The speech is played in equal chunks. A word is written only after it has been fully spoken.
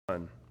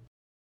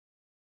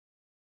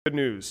Good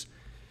news.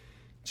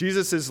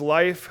 Jesus'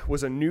 life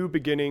was a new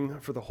beginning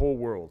for the whole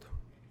world.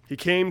 He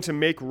came to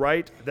make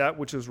right that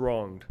which is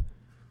wronged,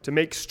 to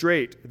make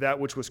straight that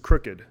which was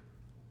crooked,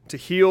 to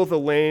heal the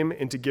lame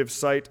and to give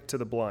sight to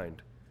the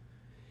blind.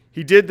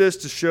 He did this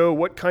to show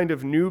what kind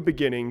of new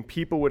beginning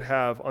people would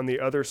have on the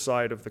other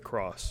side of the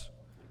cross.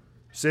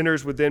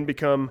 Sinners would then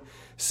become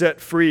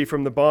set free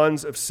from the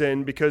bonds of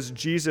sin because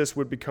Jesus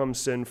would become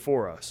sin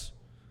for us.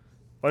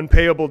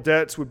 Unpayable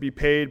debts would be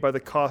paid by the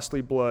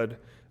costly blood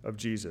of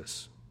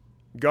Jesus.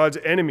 God's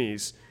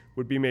enemies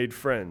would be made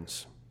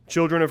friends.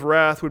 Children of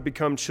wrath would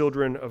become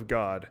children of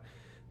God.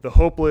 The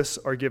hopeless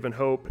are given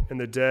hope, and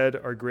the dead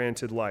are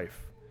granted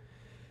life.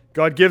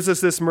 God gives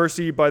us this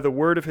mercy by the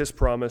word of his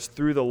promise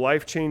through the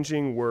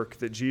life-changing work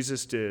that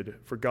Jesus did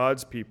for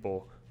God's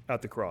people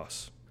at the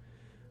cross.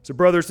 So,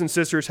 brothers and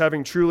sisters,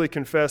 having truly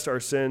confessed our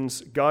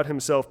sins, God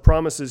himself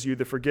promises you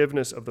the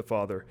forgiveness of the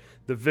Father,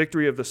 the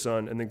victory of the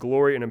Son, and the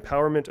glory and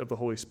empowerment of the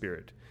Holy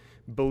Spirit.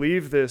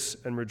 Believe this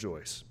and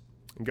rejoice.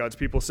 And God's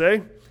people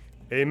say,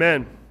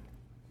 Amen.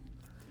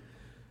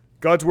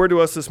 God's word to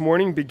us this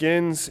morning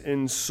begins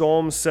in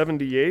Psalm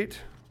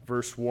 78,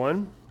 verse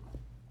 1.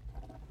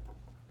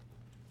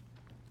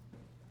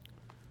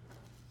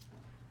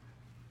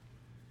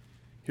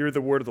 Hear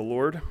the word of the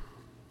Lord.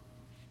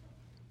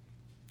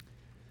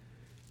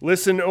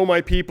 Listen, O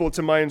my people,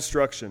 to my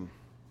instruction.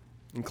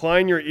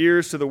 Incline your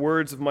ears to the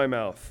words of my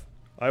mouth.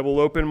 I will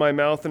open my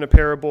mouth in a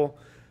parable.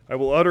 I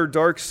will utter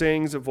dark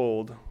sayings of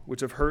old,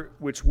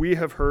 which we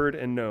have heard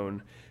and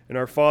known, and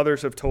our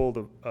fathers have told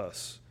of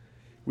us.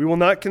 We will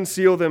not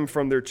conceal them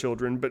from their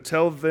children, but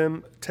tell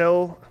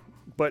to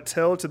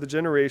the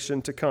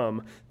generation to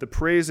come the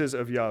praises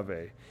of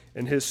Yahweh,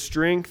 and his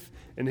strength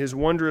and his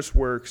wondrous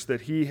works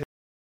that he has.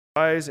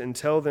 Rise and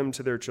tell them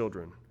to their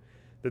children,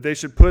 that they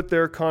should put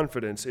their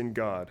confidence in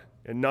God,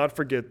 and not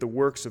forget the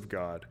works of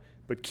God,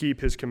 but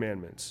keep his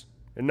commandments,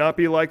 and not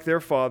be like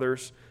their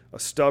fathers, a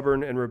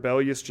stubborn and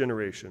rebellious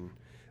generation,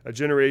 a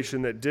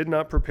generation that did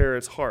not prepare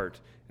its heart,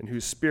 and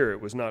whose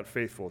spirit was not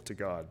faithful to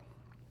God.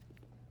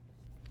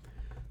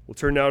 We'll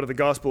turn now to the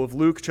Gospel of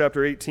Luke,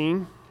 chapter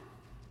 18.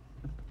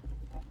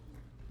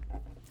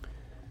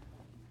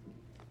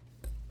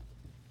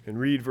 And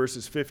read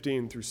verses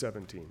 15 through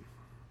 17.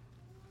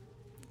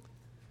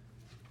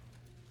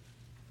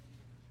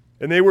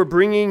 And they were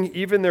bringing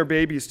even their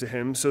babies to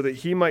him so that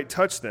he might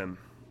touch them.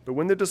 But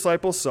when the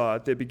disciples saw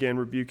it, they began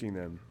rebuking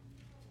them.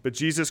 But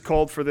Jesus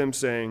called for them,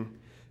 saying,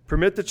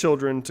 Permit the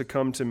children to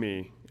come to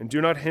me, and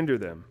do not hinder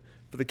them,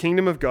 for the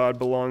kingdom of God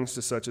belongs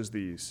to such as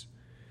these.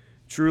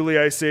 Truly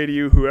I say to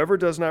you, whoever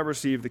does not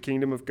receive the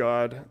kingdom of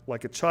God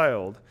like a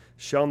child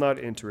shall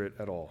not enter it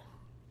at all.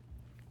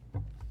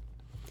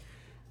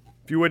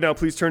 If you would now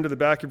please turn to the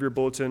back of your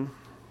bulletin.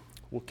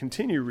 We'll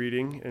continue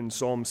reading in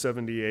Psalm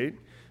 78.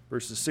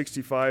 Verses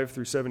 65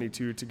 through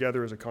 72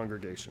 together as a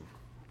congregation.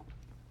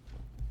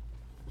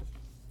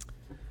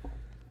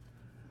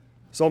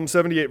 Psalm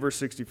 78, verse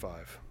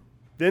 65.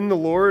 Then the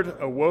Lord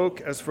awoke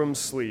as from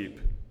sleep,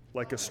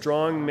 like a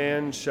strong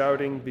man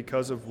shouting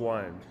because of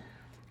wine.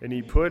 And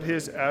he put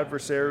his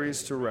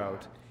adversaries to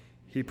rout.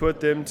 He put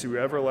them to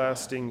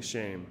everlasting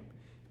shame.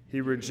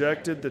 He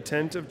rejected the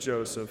tent of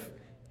Joseph.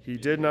 He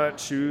did not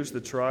choose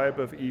the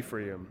tribe of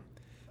Ephraim,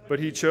 but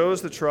he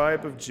chose the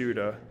tribe of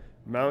Judah,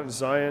 Mount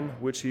Zion,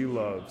 which he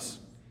loves.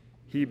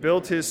 He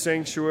built his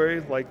sanctuary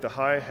like the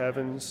high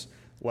heavens,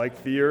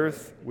 like the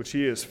earth, which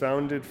he has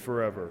founded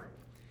forever.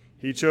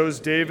 He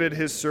chose David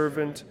his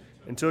servant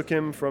and took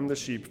him from the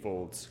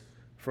sheepfolds.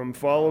 From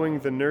following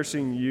the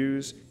nursing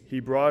ewes,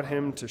 he brought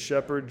him to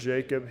shepherd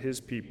Jacob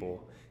his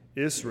people,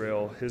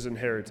 Israel his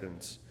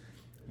inheritance.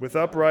 With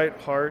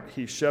upright heart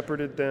he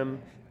shepherded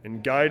them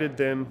and guided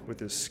them with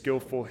his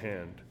skillful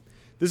hand.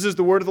 This is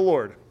the word of the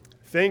Lord.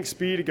 Thanks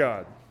be to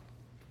God.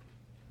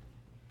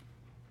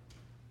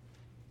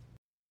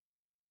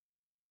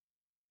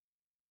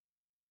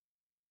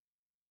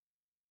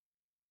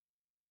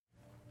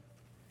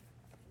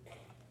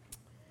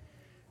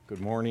 Good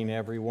morning,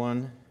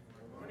 everyone.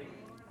 Good morning.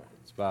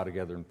 Let's bow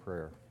together in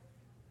prayer.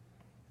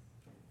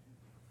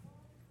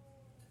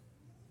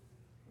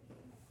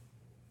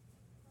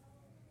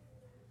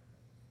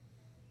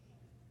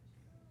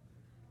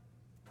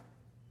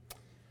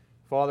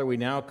 Father, we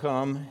now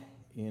come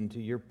into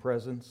your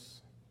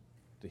presence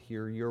to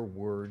hear your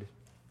word.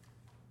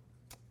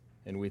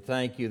 And we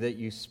thank you that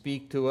you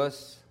speak to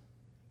us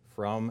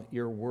from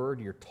your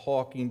word. You're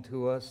talking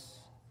to us.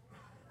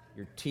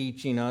 You're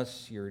teaching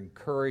us, you're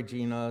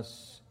encouraging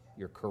us,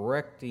 you're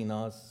correcting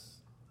us.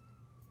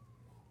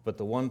 But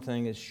the one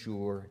thing is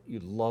sure, you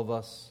love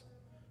us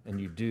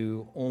and you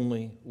do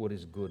only what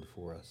is good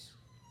for us.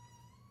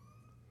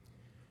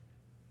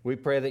 We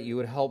pray that you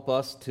would help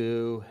us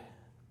to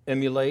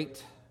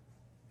emulate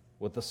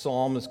what the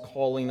psalm is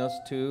calling us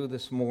to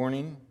this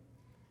morning,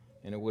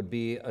 and it would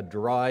be a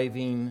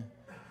driving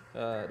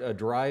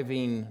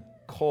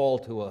call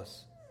to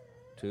us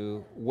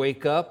to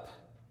wake up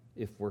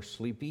if we're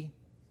sleepy,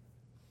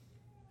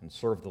 and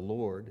serve the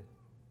Lord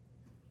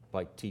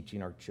by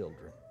teaching our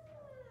children.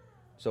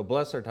 So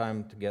bless our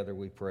time together,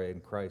 we pray, in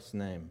Christ's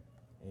name.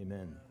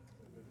 Amen.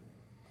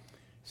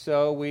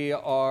 So we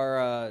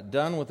are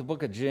done with the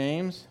book of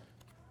James,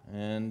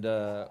 and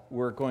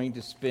we're going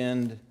to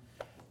spend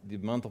the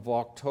month of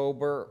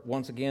October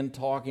once again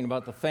talking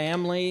about the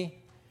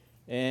family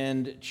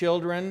and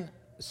children.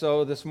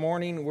 So this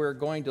morning we're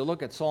going to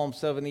look at Psalm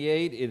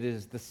 78. It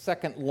is the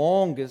second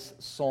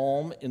longest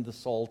psalm in the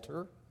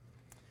Psalter,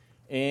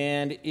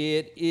 and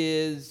it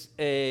is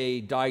a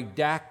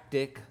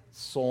didactic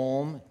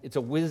psalm. It's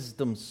a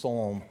wisdom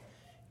psalm.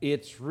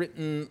 It's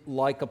written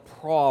like a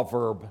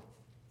proverb.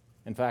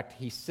 In fact,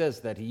 he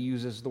says that. He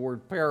uses the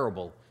word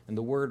parable and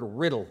the word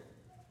riddle.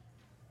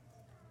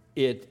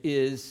 It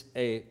is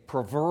a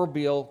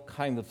proverbial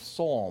kind of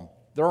psalm.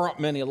 There aren't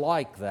many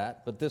like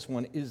that, but this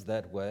one is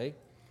that way.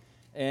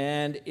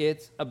 And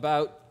it's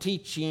about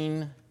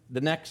teaching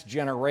the next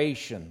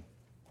generation,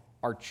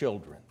 our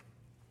children.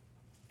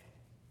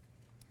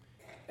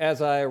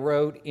 As I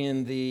wrote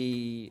in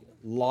the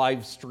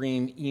live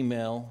stream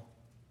email,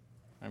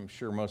 I'm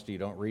sure most of you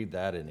don't read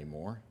that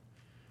anymore.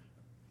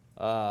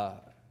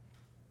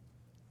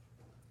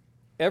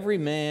 Every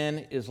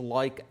man is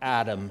like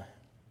Adam.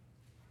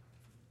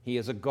 He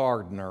is a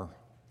gardener,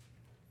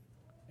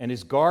 and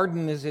his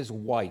garden is his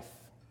wife.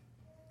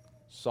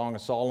 Song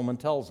of Solomon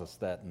tells us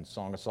that in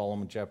Song of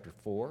Solomon chapter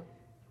 4.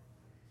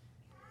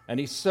 And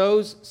he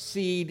sows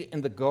seed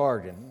in the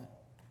garden,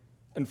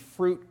 and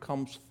fruit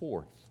comes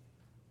forth.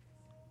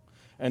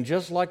 And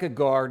just like a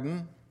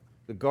garden,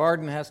 the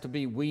garden has to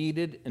be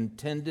weeded and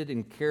tended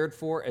and cared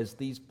for as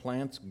these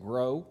plants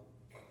grow.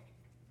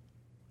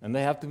 And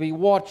they have to be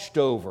watched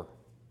over.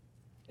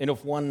 And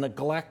if one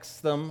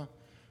neglects them,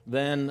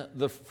 then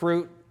the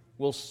fruit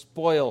will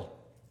spoil.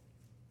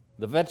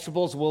 The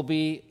vegetables will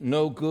be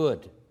no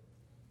good.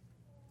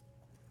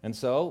 And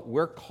so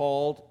we're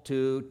called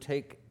to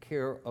take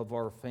care of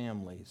our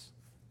families.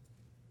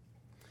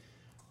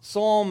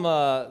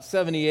 Psalm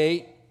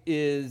 78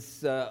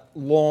 is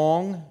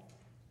long,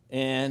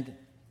 and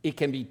it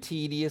can be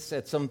tedious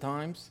at some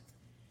times.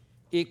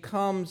 It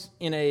comes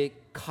in a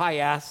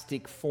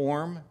chiastic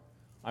form.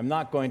 I'm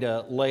not going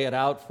to lay it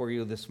out for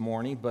you this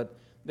morning, but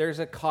there's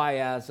a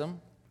chiasm.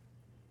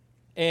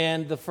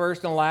 And the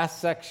first and last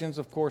sections,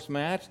 of course,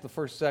 match. The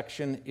first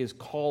section is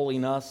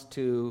calling us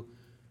to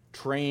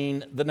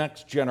train the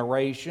next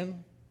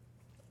generation.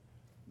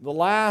 The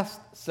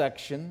last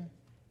section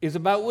is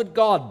about what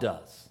God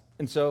does.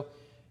 And so,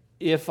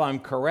 if I'm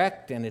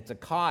correct and it's a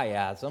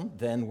chiasm,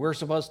 then we're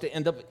supposed to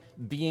end up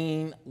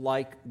being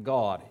like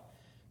God.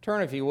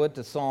 Turn, if you would,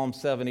 to Psalm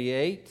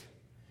 78.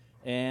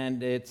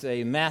 And it's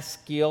a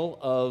maskil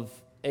of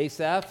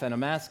Asaph, and a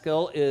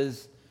maskil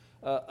is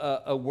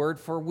a word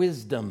for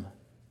wisdom.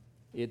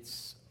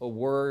 It's a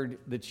word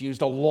that's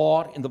used a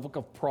lot in the book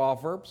of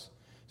Proverbs.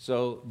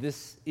 So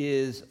this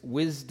is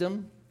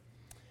wisdom.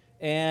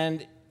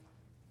 And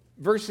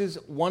verses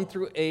 1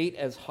 through 8,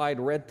 as Hyde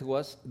read to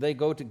us, they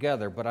go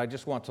together. But I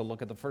just want to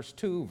look at the first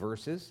two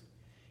verses.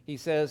 He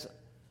says,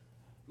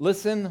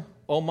 "Listen,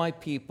 O my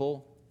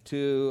people,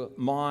 to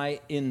my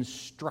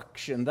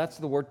instruction." That's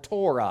the word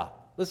Torah.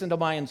 Listen to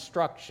my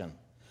instruction.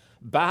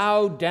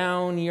 "Bow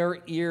down your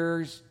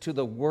ears to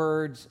the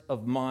words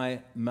of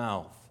my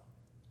mouth.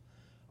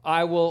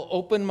 I will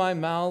open my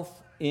mouth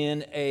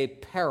in a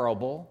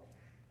parable.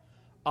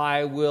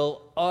 I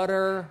will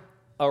utter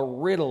a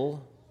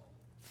riddle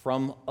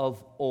from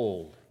of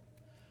old."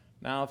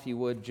 Now, if you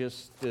would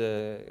just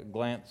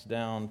glance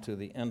down to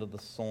the end of the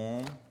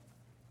psalm,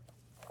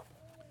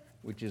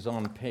 which is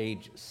on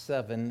page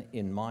 7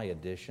 in my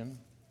edition.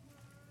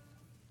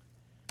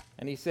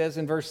 And he says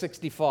in verse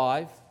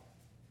 65,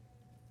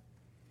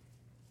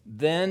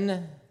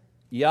 "Then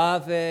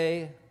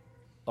Yahweh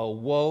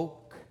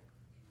awoke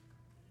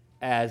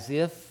as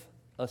if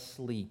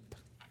asleep."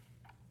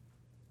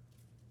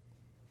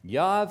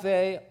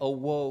 Yahweh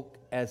awoke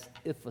as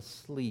if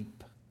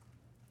asleep,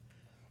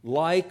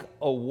 like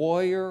a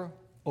warrior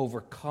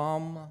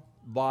overcome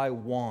by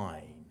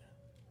wine.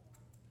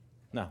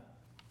 Now,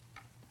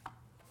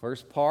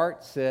 first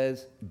part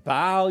says,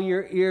 bow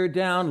your ear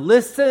down,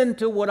 listen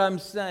to what I'm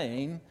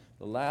saying.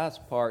 The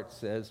last part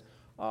says,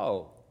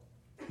 oh,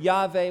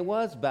 Yahweh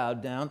was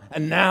bowed down,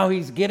 and now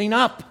he's getting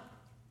up.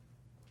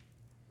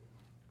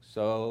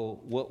 So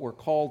what we're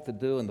called to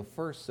do in the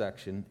first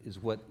section is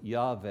what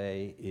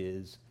Yahweh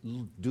is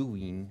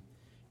doing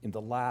in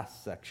the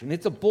last section.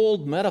 It's a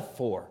bold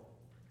metaphor,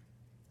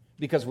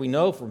 because we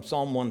know from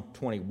Psalm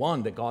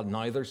 121 that God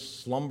neither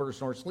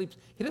slumbers nor sleeps.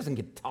 He doesn't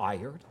get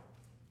tired.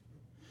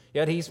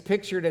 Yet he's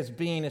pictured as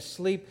being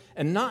asleep,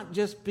 and not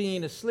just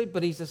being asleep,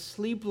 but he's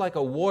asleep like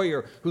a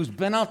warrior who's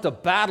been out to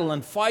battle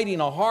and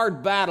fighting a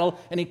hard battle,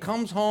 and he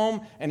comes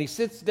home and he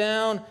sits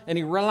down and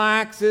he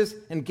relaxes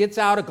and gets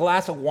out a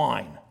glass of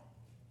wine.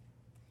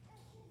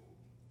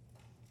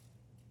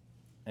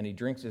 And he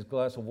drinks his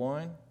glass of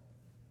wine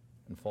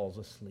and falls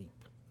asleep.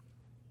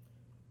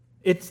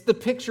 It's the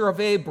picture of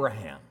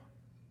Abraham,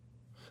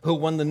 who,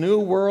 when the new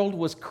world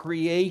was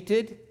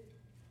created,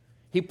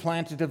 he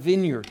planted a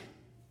vineyard.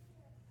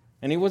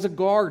 And he was a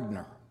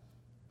gardener.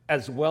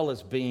 as well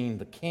as being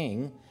the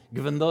king,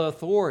 given the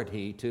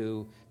authority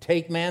to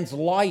take man's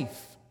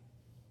life.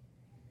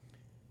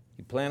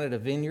 He planted a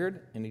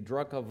vineyard, and he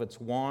drank of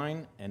its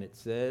wine, and it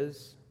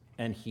says,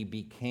 and he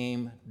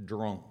became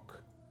drunk.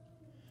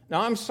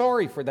 Now, I'm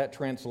sorry for that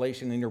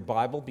translation in your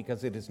Bible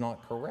because it is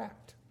not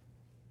correct.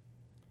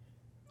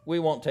 We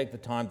won't take the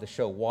time to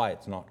show why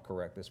it's not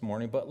correct this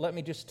morning, but let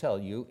me just tell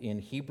you, in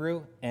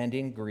Hebrew and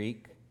in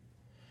Greek,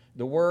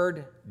 the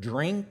word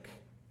drink,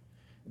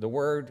 the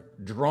word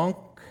drunk,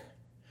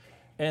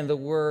 and the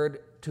word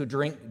to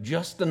drink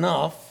just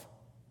enough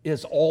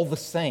is all the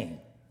same.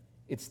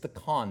 It's the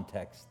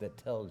context that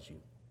tells you.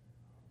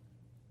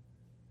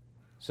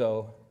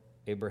 So,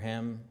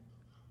 Abraham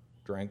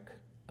drank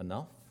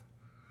enough,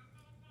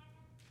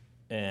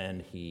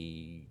 and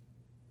he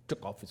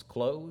took off his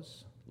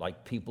clothes,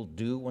 like people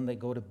do when they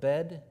go to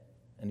bed,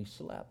 and he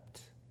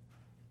slept.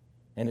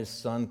 And his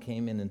son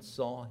came in and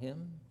saw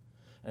him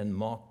and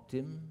mocked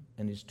him,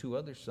 and his two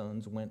other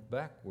sons went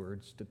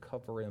backwards to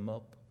cover him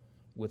up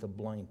with a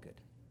blanket.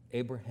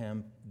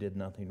 Abraham did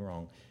nothing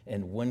wrong.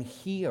 And when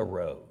he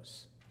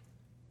arose,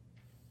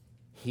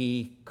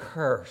 he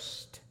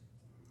cursed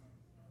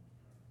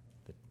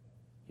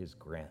his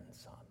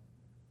grandson.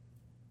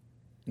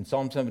 In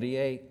Psalm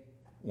 78,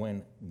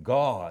 when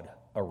God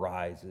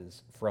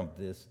arises from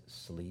this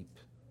sleep,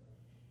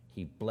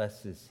 he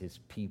blesses his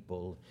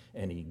people,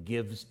 and he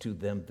gives to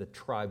them the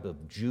tribe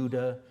of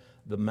Judah,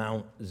 the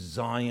Mount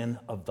Zion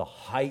of the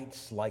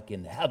heights like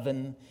in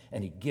heaven,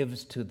 and he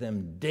gives to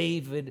them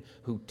David,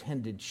 who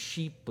tended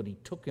sheep, but he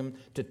took him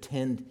to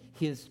tend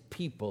his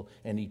people,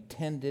 and he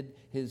tended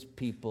his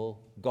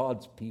people,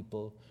 God's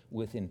people,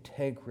 with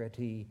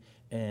integrity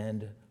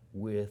and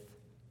with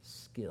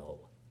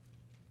skill.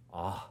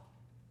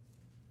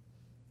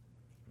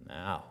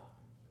 Now,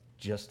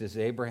 just as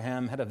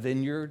Abraham had a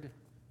vineyard,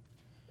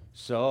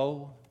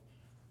 so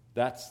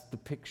that's the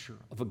picture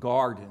of a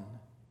garden.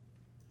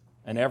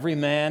 And every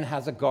man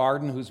has a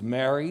garden who's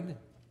married,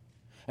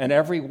 and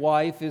every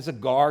wife is a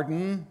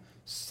garden.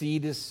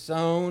 Seed is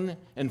sown,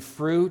 and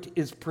fruit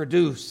is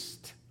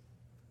produced.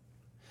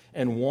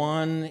 And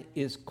one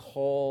is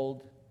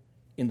called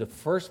in the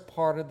first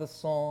part of the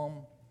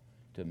psalm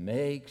to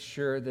make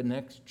sure the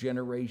next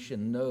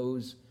generation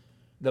knows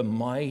the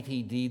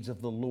mighty deeds of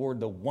the Lord,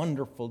 the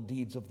wonderful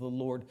deeds of the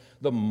Lord,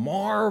 the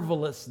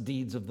marvelous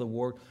deeds of the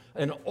Lord.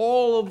 And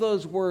all of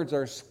those words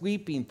are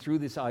sweeping through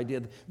this idea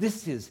that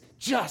this is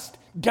just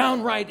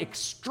downright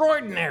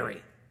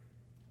extraordinary.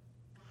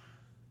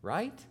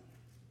 Right?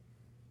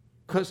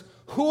 Because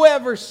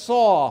whoever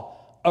saw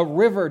a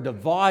river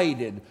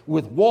divided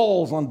with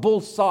walls on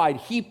both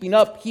sides, heaping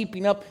up,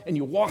 and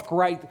you walk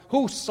right,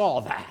 who saw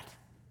that?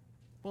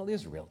 Well,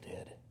 Israel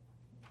did.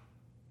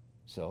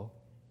 So,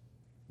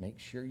 make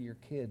sure your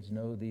kids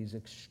know these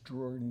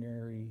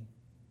extraordinary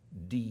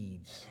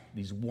deeds,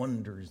 these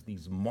wonders,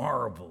 these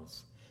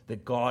marvels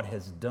that God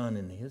has done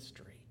in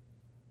history.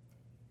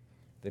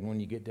 Then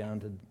when you get down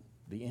to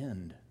the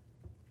end,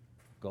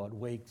 God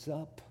wakes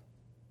up.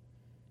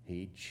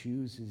 He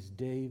chooses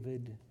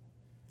David.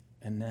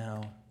 And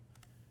now,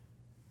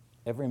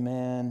 every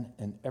man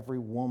and every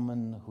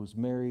woman who's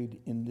married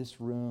in this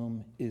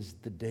room is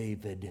the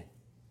David.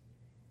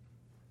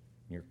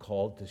 You're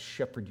called to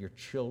shepherd your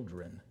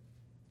children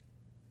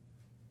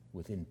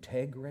with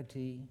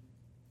integrity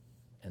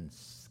and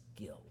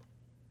skill.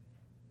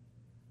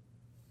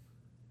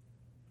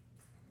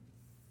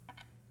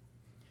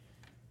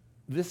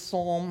 This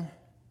psalm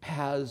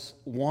has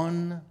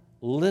one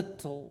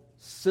little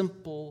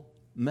simple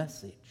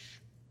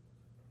message.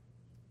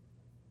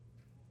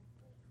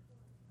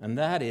 And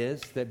that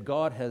is that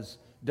God has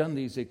done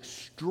these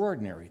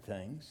extraordinary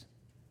things,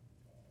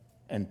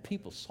 and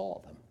people saw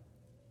them.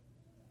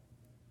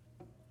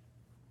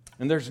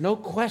 And there's no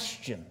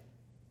question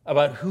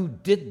about who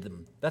did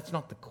them. That's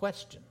not the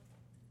question.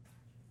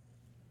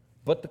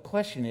 But the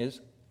question is,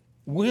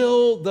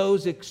 will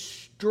those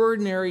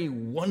extraordinary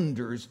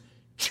wonders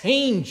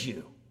change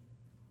you?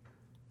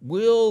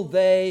 Will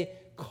they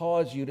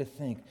cause you to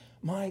think,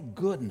 my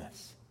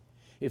goodness,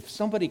 if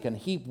somebody can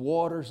heap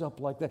waters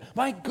up like that,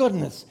 my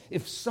goodness,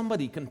 if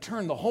somebody can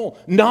turn the whole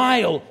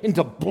Nile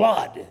into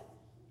blood,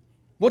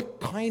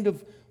 what kind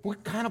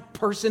of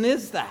person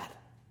is that?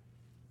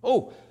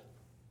 Oh,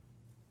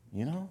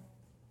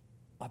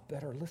 I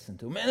better listen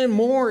to him. And then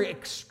more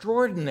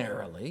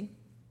extraordinarily,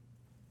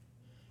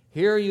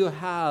 here you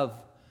have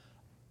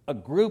a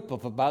group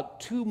of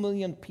about 2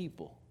 million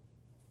people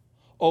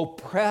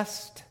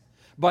oppressed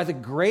by the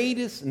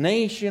greatest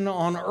nation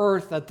on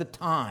earth at the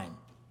time,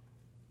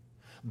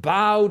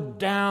 bowed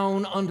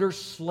down under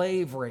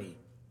slavery,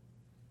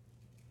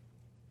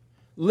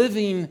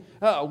 living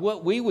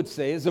what we would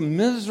say is a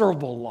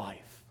miserable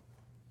life.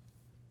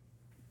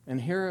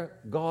 And here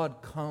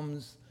God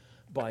comes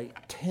by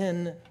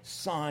 10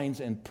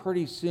 signs, and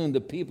pretty soon the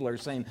people are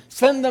saying,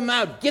 send them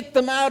out, get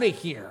them out of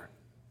here.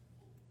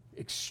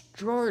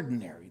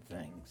 Extraordinary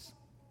things.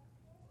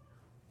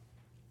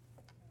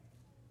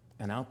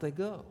 And out they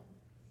go.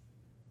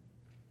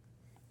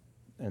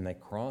 And they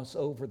cross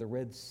over the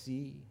Red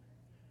Sea.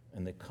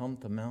 And they come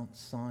to Mount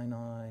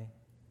Sinai,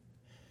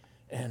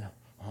 and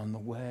on the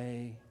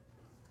way,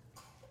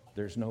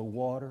 there's no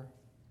water,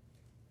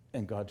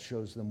 and God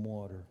shows them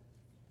water.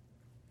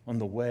 On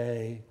the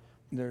way,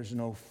 there's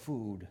no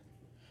food,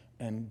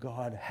 and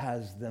God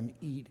has them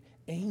eat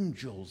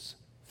angels'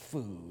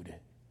 food.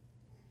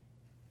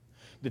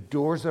 The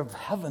doors of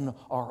heaven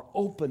are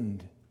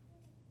opened,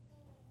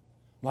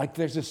 like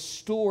there's a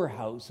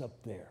storehouse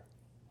up there.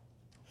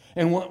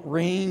 And what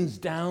rains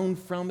down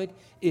from it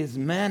is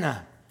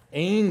manna,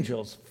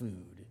 angels'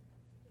 food.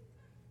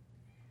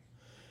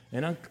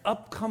 And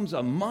up comes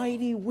a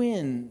mighty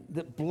wind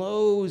that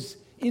blows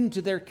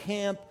into their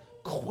camp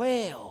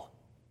quail.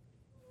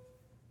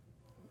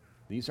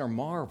 These are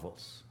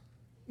marvels.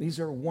 These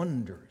are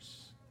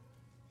wonders.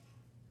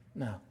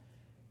 Now,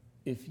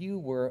 if you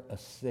were a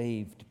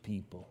saved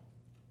people,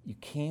 you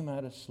came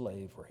out of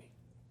slavery,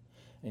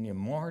 and you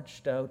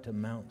marched out to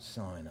Mount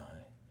Sinai,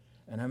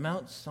 and on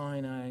Mount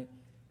Sinai,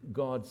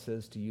 God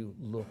says to you,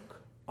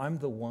 look, I'm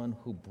the one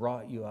who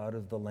brought you out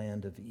of the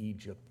land of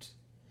Egypt.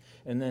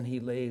 And then he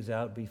lays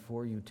out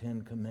before you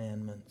 10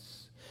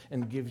 commandments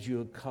and gives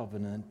you a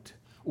covenant.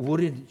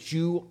 Wouldn't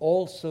you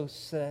also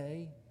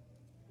say,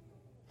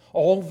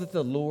 all that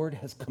the Lord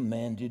has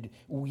commanded,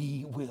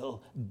 we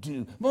will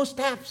do? Most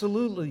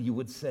absolutely you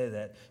would say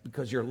that,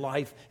 because your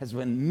life has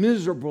been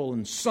miserable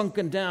and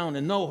sunken down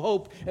and no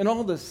hope, and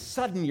all of a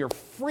sudden you're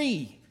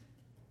free.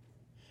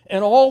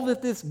 And all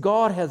that this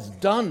God has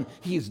done,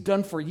 he has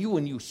done for you,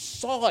 and you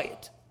saw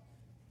it.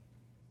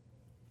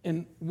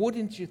 And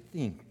wouldn't you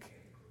think,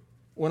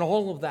 when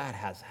all of that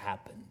has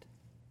happened,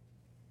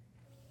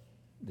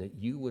 that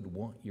you would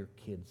want your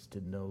kids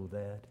to know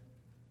that?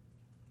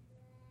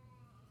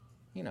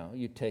 You know,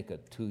 you take a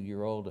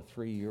 2-year-old, a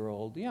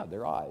 3-year-old, yeah,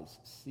 their eyes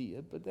see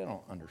it, but they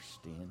don't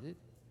understand it.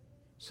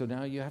 So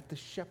now you have to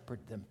shepherd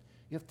them.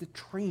 You have to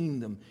train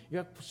them. You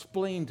have to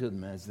explain to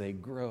them as they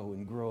grow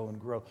and grow and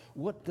grow.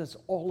 What does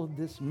all of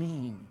this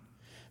mean?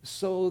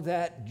 So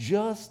that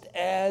just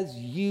as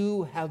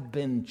you have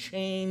been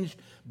changed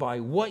by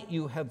what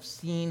you have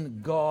seen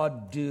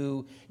God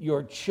do,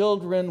 your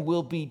children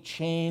will be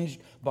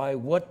changed by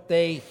what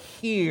they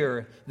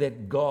hear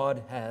that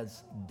God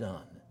has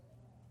done.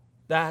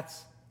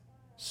 That's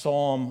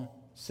Psalm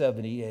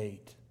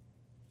 78.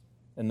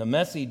 And the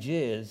message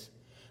is,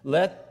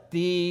 let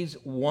these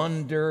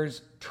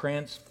wonders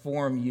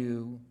transform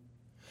you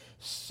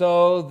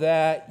so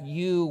that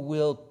you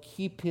will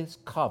keep his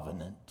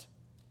covenant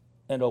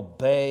and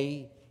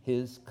obey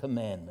his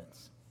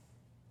commandments.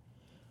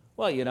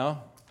 Well, you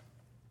know,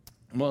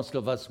 most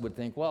of us would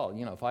think, well,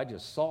 you know, if I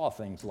just saw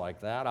things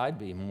like that, I'd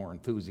be more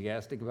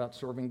enthusiastic about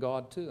serving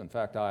God too. In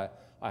fact, I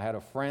had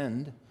a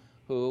friend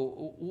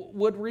who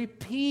would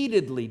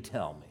repeatedly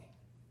tell me,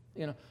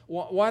 you know,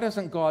 why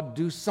doesn't God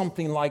do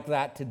something like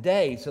that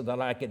today so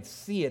that I could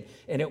see it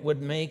and it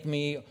would make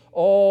me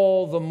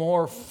all the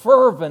more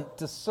fervent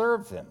to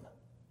serve him?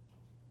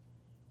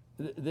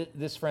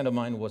 This friend of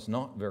mine was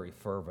not very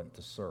fervent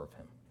to serve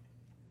him.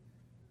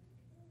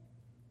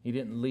 He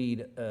didn't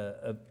lead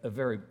a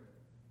very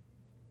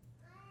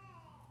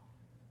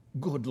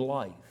good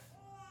life.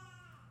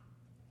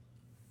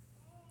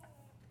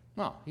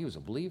 No, he was a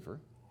believer,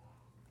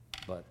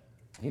 but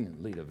he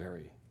didn't lead a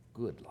very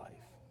good life.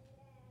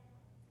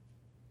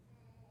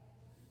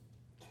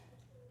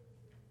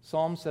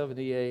 Psalm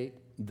 78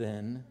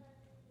 then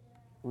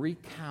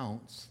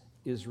recounts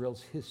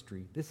Israel's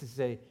history. This is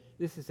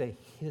a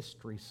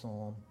history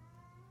psalm.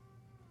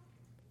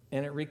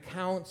 And it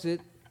recounts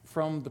it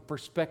from the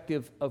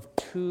perspective of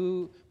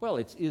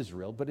it's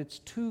Israel, but it's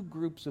two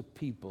groups of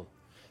people.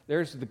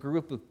 There's the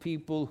group of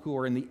people who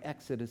are in the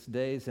Exodus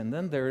days, and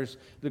then there's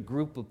the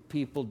group of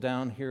people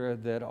down here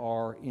that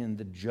are in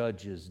the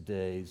Judges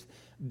days,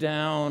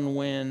 down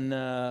when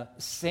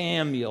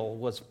Samuel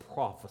was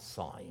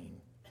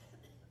prophesying,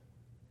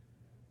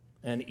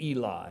 and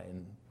Eli,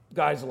 and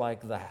guys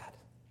like that.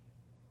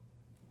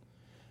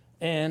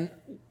 And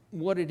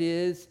what it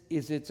is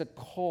it's a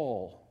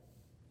call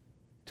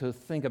to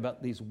think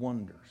about these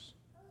wonders.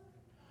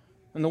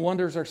 And the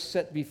wonders are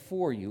set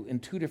before you in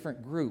two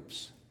different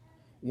groups.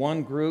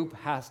 One group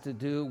has to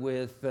do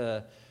with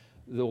the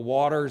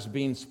waters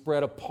being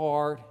spread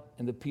apart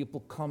and the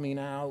people coming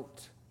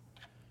out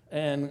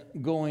and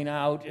going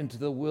out into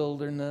the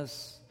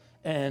wilderness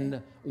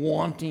and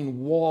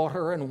wanting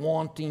water and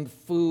wanting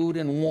food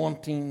and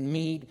wanting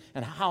meat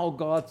and how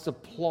God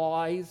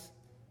supplies.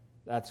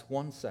 That's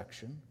one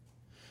section.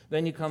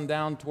 Then you come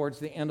down towards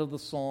the end of the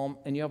psalm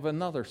and you have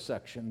another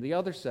section. The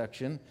other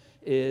section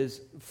is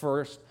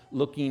first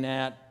looking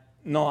at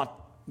not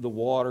the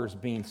waters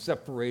being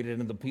separated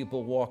and the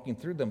people walking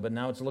through them, but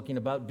now it's looking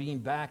about being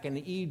back in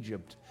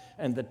Egypt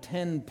and the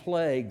 10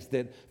 plagues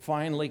that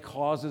finally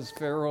causes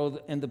Pharaoh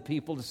and the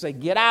people to say,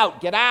 "Get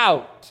out, get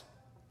out."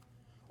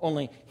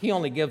 He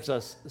only gives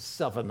us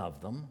 7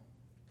 of them.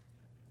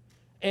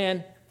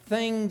 And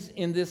things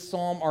in this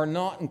psalm are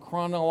not in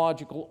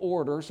chronological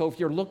order, so if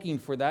you're looking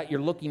for that,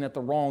 you're looking at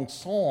the wrong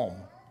psalm.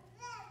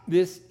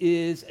 This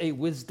is a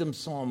wisdom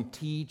psalm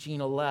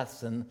teaching a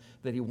lesson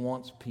that he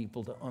wants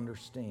people to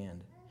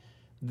understand.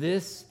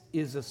 This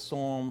is a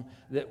psalm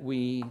that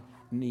we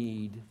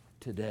need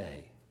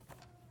today.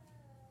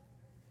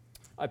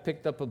 I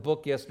picked up a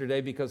book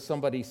yesterday because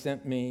somebody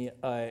sent me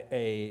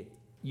a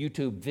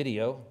YouTube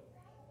video.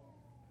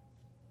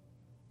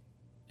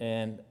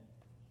 And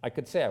I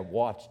could say I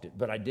watched it,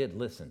 but I did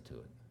listen to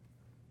it.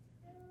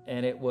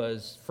 And it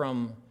was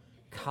from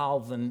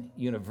Calvin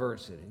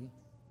University.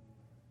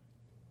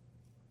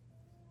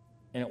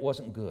 And it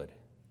wasn't good.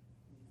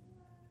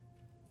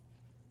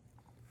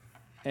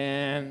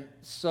 And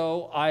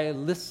so I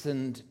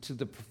listened to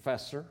the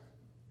professor,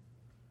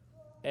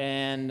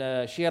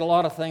 and she had a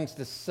lot of things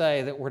to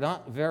say that were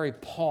not very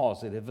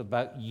positive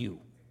about you.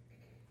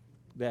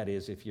 That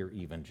is, if you're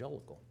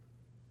evangelical.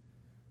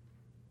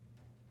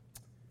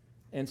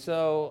 And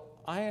so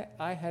I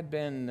had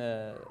been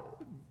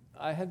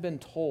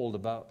told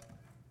about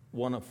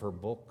one of her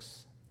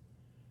books.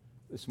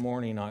 This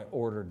morning I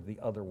ordered the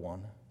other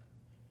one.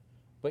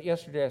 But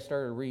yesterday I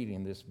started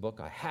reading this book.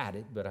 I had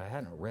it, but I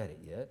hadn't read it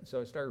yet.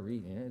 So I started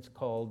reading it. It's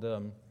called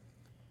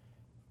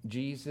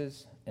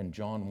Jesus and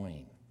John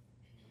Wayne.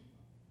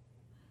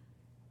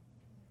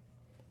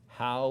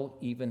 How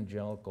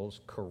Evangelicals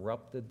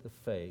Corrupted the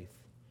Faith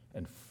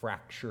and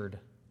Fractured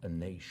a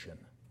Nation.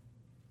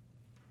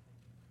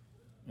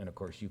 And of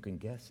course, you can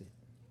guess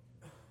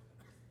it.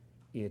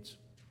 It's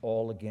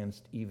all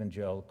against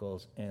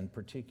evangelicals, and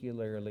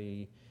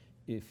particularly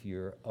if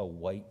you're a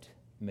white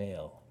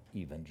male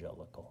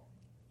evangelical.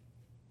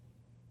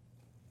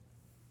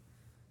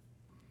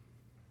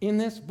 In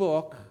this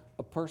book,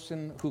 a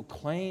person who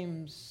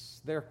claims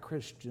they're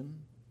Christian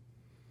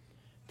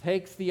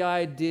takes the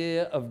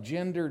idea of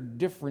gender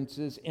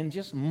differences and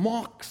just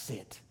mocks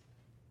it.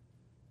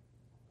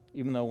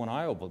 Even though when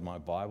I open my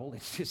Bible,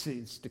 it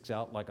sticks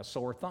out like a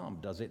sore thumb,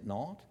 does it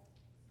not?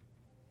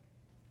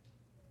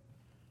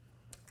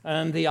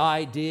 And the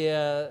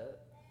idea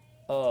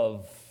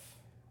of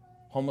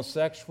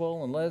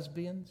homosexual and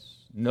lesbians,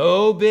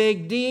 no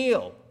big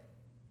deal.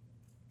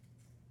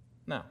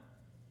 Now,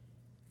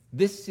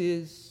 this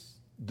is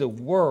the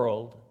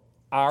world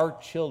our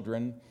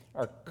children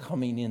are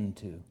coming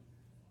into.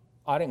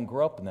 I didn't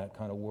grow up in that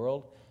kind of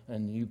world,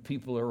 and you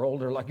people are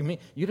older like me,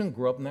 you didn't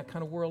grow up in that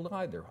kind of world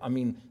either. I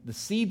mean, the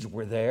seeds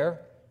were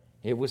there.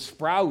 It was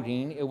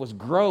sprouting. It was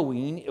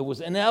growing. It was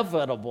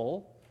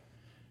inevitable.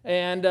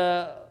 And,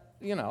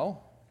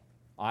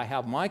 I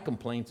have my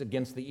complaints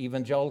against the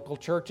evangelical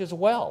church as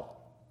well.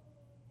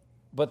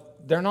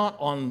 But they're not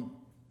on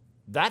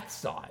that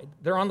side.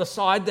 They're on the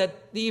side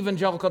that the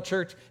evangelical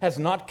church has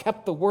not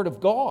kept the Word of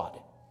God.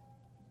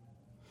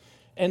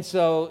 And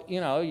so,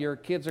 your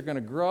kids are going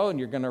to grow and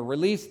you're going to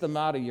release them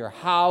out of your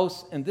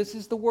house, and this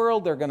is the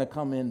world they're going to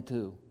come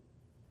into.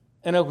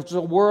 And it's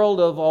a world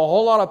of a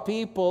whole lot of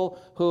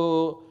people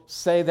who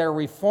say they're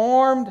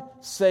reformed,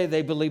 say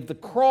they believe the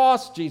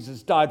cross,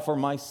 Jesus died for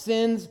my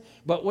sins,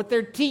 but what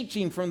they're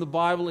teaching from the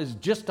Bible is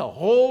just a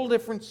whole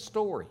different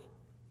story.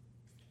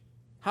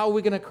 How are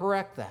we going to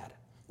correct that?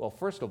 Well,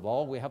 first of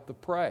all, we have to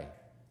pray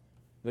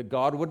that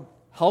God would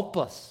help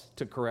us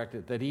to correct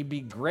it, that He'd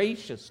be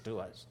gracious to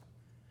us.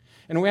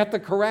 And we have to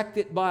correct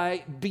it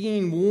by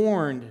being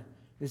warned.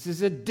 This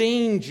is a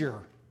danger.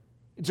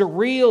 It's a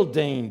real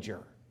danger.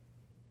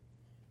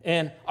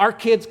 And our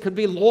kids could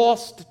be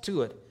lost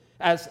to it,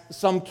 as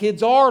some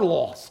kids are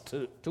lost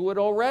to it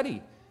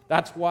already.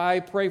 That's why I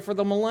pray for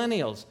the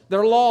millennials.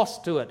 They're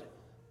lost to it.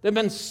 They've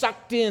been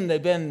sucked in.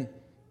 They've been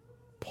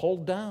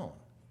pulled down.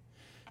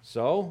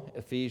 So,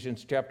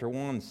 Ephesians chapter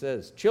 1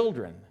 says,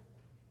 children,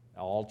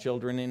 all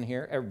children in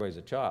here, everybody's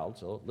a child,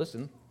 so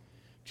listen.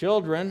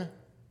 Children,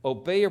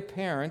 obey your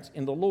parents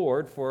in the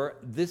Lord, for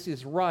this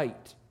is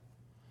right.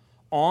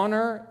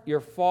 Honor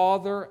your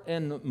father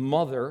and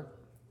mother,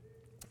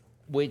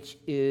 which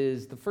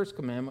is the first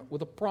commandment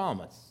with a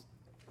promise.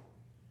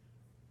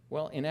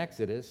 Well, in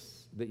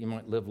Exodus, that you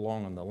might live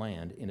long on the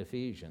land, in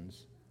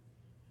Ephesians,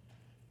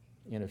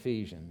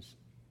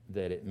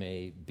 that it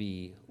may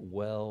be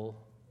well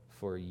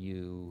for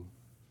you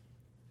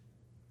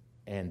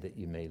and that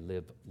you may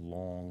live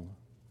long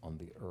on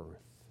the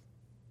earth.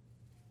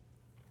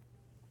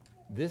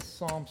 This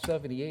Psalm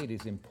 78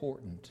 is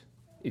important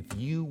if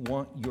you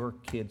want your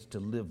kids to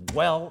live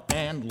well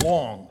and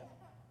long.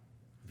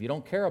 If you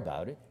don't care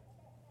about it,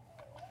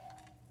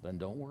 then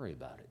don't worry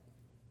about it.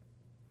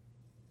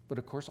 But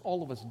of course,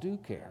 all of us do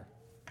care.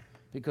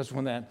 Because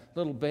when that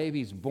little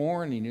baby's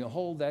born and you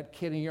hold that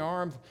kid in your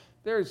arms,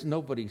 there's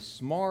nobody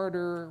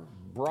smarter,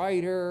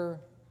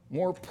 brighter,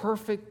 more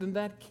perfect than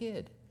that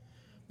kid.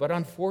 But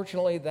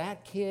unfortunately,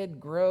 that kid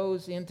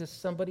grows into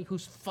somebody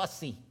who's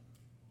fussy,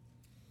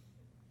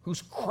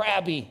 who's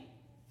crabby.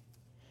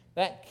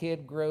 That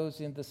kid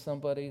grows into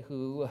somebody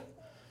who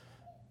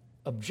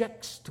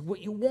objects to what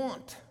you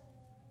want.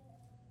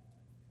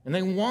 And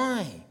they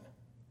whine.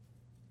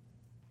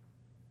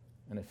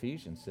 And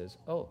Ephesians says,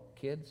 oh,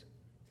 kids,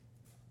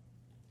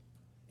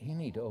 you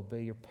need to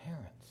obey your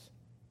parents.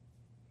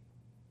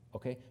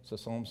 Okay, so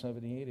Psalm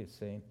 78 is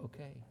saying,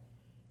 okay,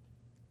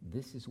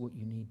 this is what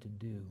you need to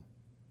do.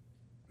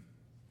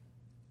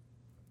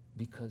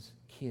 Because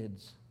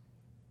kids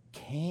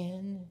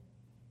can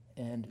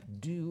and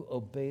do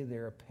obey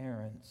their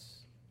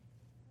parents.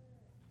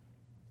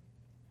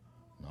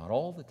 Not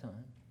all the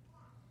time,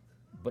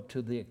 but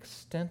to the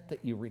extent that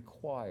you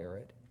require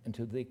it and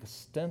to the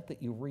extent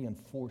that you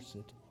reinforce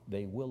it,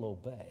 they will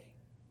obey.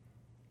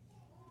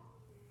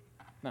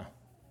 Now,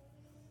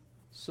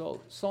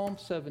 so Psalm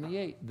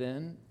 78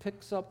 then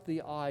picks up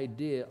the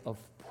idea of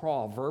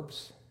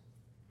Proverbs,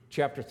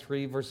 chapter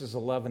 3, verses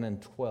 11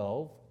 and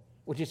 12,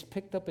 which is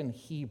picked up in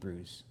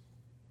Hebrews.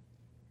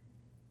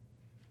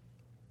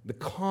 The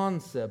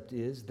concept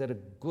is that a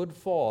good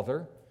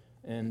father,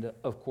 and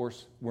of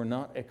course we're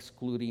not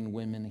excluding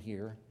women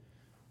here,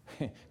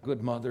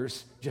 good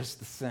mothers just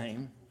the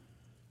same,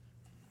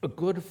 a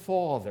good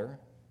father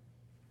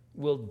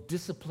will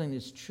discipline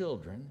his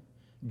children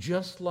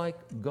just like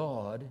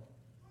God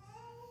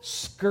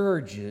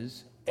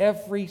scourges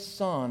every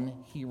son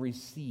he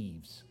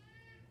receives.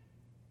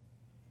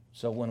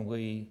 So when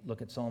we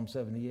look at Psalm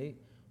 78,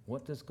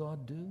 what does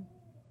God do?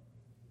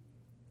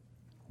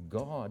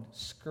 God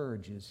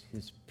scourges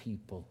his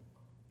people.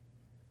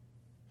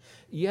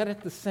 Yet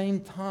at the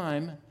same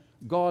time,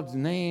 God's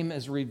name,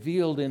 as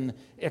revealed in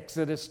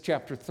Exodus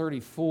chapter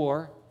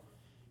 34,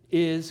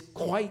 is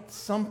quite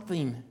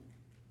something.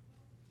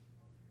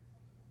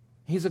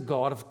 He's a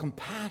God of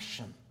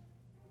compassion.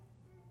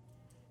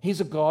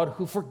 He's a God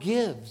who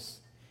forgives.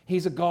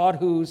 He's a God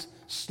who's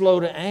slow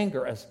to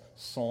anger, as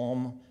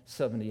Psalm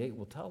 78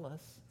 will tell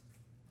us.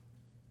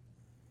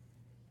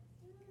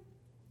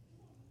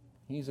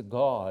 He's a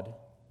God,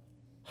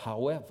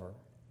 however,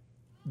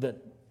 that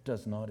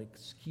does not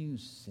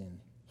excuse sin.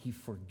 He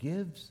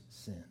forgives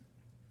sin.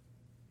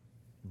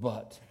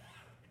 But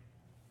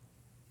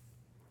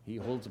he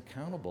holds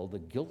accountable the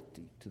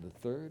guilty to the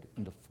third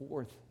and the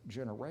fourth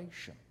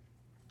generation.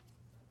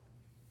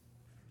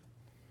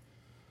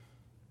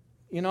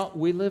 You know,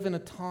 we live in a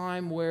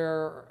time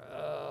where,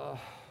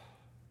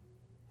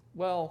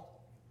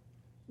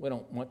 we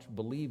don't much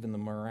believe in the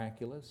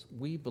miraculous.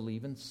 We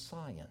believe in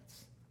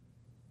science.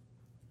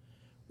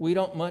 We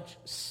don't much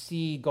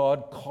see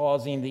God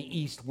causing the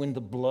east wind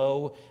to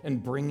blow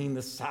and bringing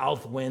the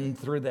south wind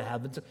through the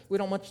heavens. We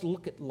don't much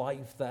look at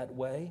life that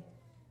way.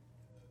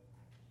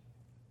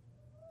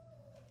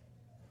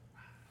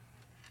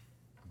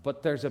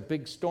 But there's a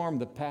big storm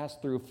that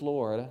passed through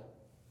Florida,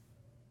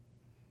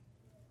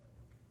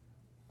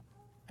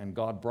 and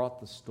God brought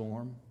the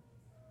storm,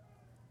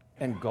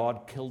 and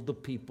God killed the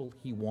people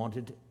he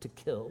wanted to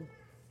kill.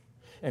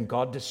 And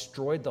God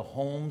destroyed the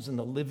homes and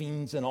the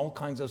livings and all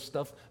kinds of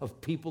stuff of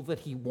people that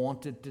he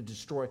wanted to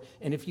destroy.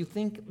 And if you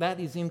think that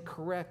is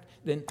incorrect,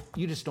 then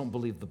you just don't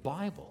believe the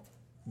Bible.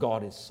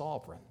 God is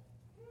sovereign.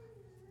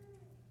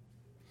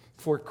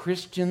 For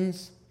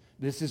Christians,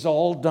 this is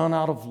all done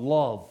out of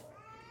love.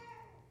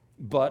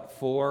 But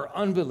for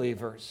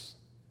unbelievers,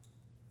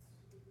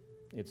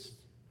 it's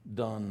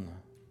done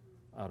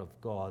out of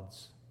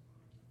God's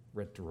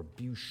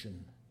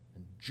retribution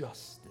and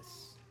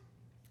justice.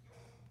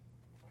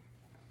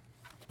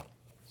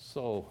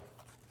 So,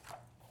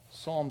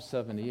 Psalm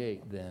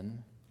 78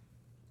 then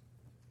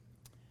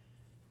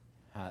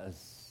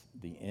has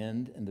the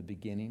end and the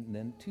beginning, and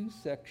then two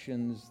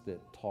sections that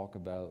talk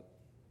about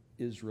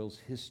Israel's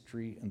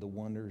history and the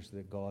wonders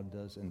that God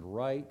does, and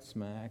right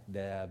smack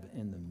dab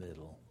in the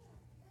middle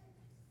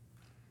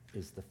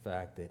is the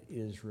fact that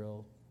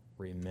Israel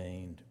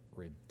remained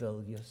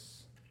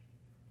rebellious.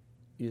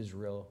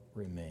 Israel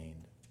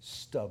remained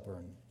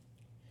stubborn.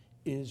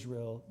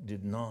 Israel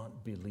did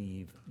not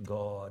believe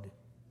God.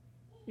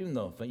 Even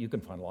though you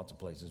can find lots of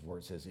places where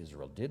it says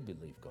Israel did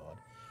believe God.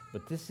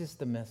 But this is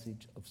the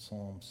message of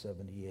Psalm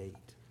 78.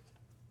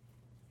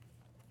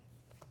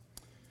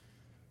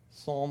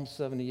 Psalm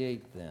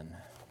 78 then.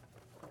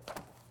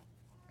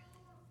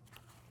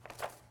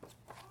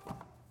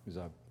 Because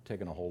I've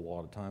taken a whole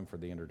lot of time for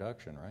the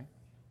introduction, right?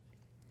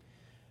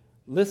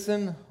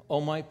 Listen,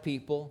 O my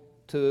people,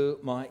 to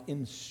my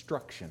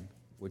instruction,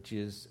 which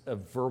is a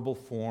verbal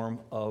form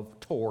of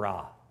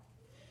Torah.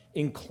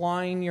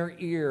 Incline your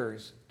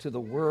ears to the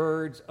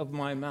words of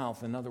my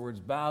mouth. In other words,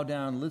 bow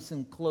down,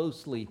 listen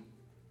closely.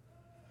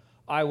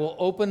 I will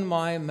open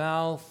my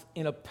mouth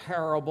in a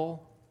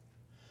parable.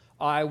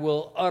 I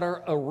will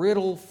utter a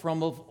riddle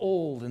from of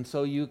old. And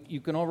so you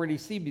can already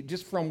see,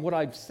 just from what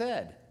I've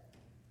said,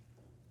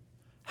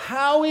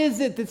 how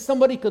is it that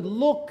somebody could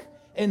look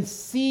and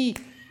see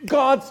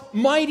God's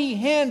mighty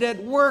hand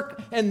at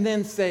work and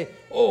then say,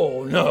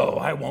 oh no,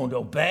 I won't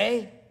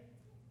obey?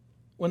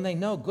 When they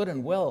know good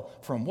and well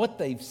from what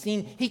they've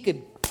seen, he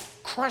could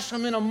crush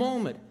them in a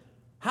moment.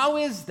 How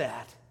is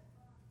that?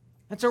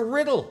 That's a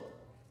riddle.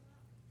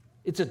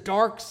 It's a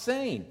dark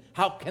saying.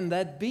 How can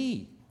that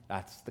be?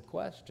 That's the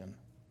question.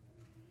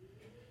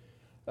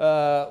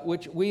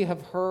 Which we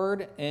have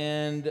heard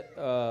and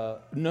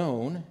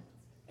known,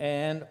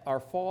 and our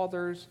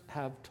fathers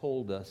have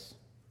told us.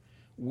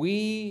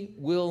 We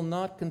will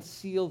not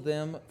conceal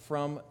them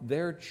from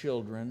their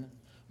children,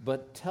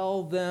 but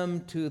tell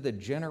them to the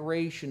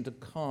generation to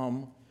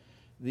come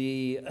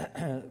the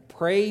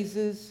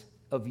praises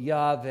of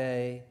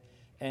Yahweh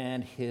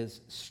and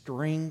his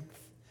strength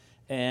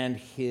and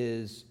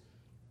his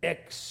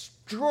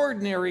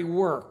extraordinary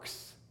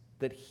works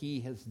that he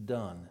has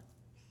done.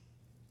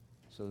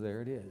 So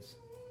there it is.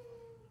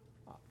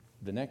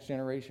 The next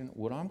generation,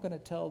 what I'm going to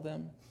tell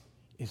them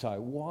is I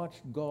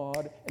watched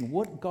God, and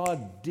what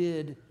God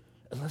did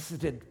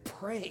elicited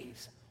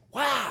praise.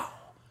 Wow,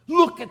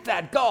 look at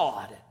that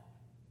God.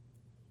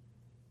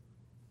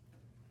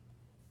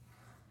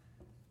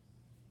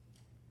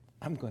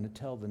 I'm going to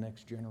tell the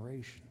next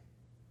generation,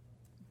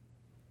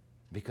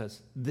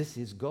 because this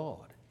is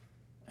God,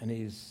 and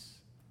he's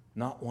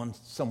not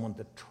someone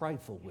to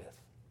trifle with.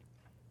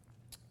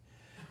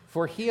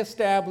 For he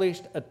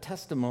established a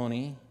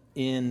testimony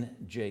in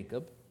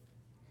Jacob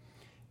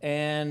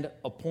and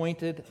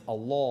appointed a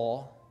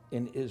law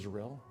in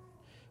Israel,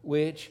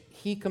 which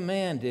he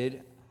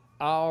commanded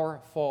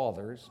our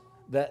fathers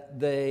that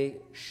they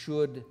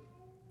should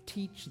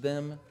teach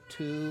them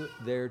to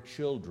their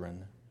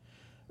children,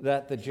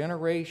 that the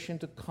generation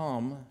to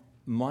come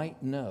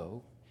might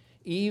know,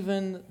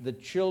 even the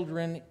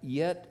children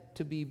yet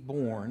to be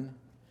born,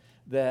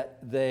 that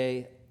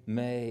they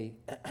may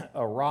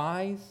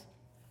arise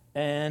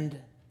and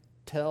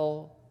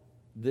tell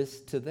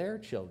this to their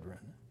children,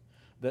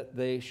 that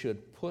they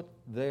should put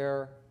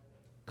their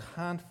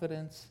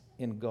confidence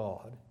in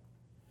God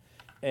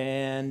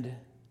and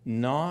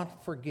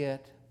not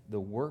forget the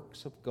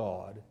works of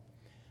God,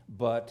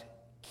 but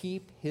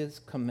keep his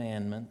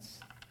commandments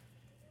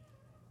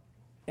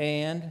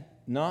and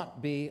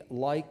not be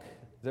like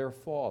their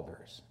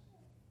fathers,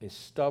 a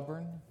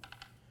stubborn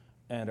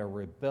and a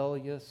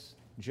rebellious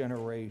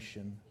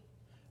generation,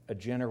 a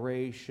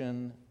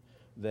generation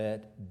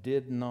that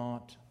did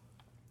not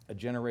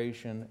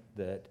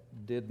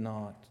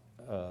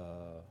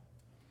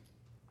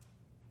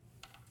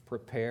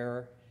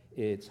prepare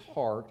its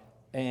heart,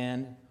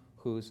 and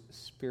whose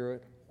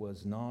spirit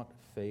was not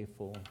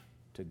faithful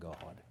to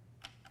God.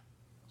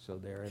 So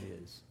there it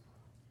is.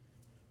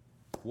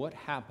 What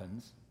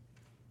happens,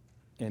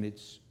 and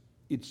it's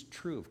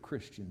true of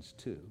Christians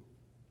too.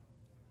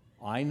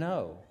 I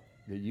know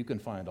that you can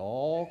find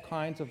all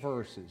kinds of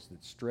verses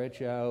that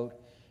stretch out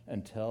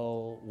and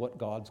tell what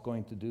God's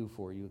going to do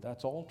for you.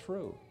 That's all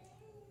true.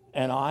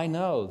 And I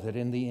know that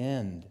in the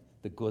end,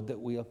 the good that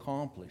we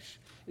accomplish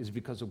is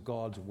because of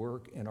God's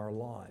work in our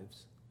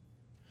lives.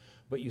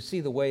 But you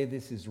see, the way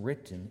this is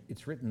written,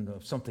 it's written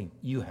of something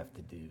you have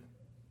to do.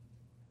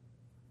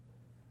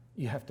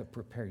 You have to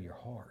prepare your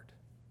heart.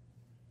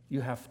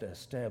 You have to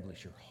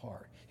establish your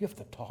heart. You have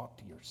to talk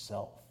to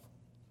yourself.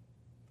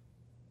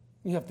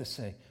 You have to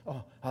say,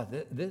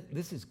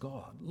 this is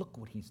God. Look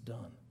what he's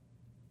done.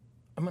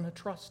 I'm going to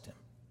trust him.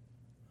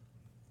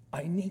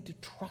 I need to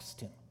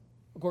trust him.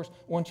 Of course,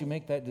 once you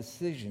make that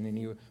decision and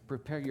you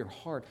prepare your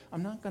heart,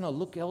 I'm not going to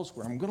look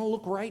elsewhere. I'm going to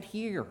look right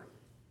here.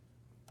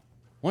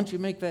 Once you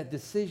make that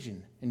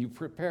decision and you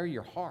prepare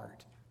your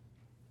heart,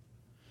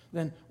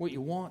 then what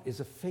you want is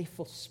a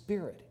faithful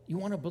spirit. You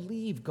want to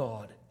believe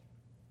God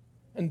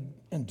and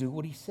do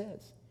what he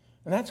says.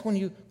 And that's when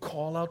you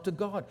call out to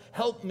God.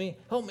 Help me.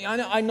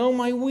 I know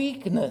my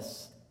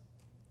weakness.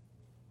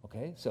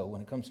 Okay, so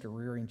when it comes to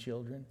rearing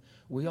children,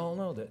 we all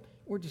know that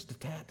we're just a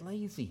tad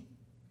lazy.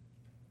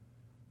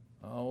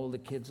 Oh, the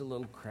kid's a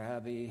little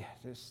crabby.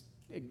 Just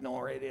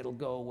ignore it. It'll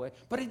go away.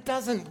 But it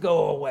doesn't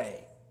go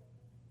away.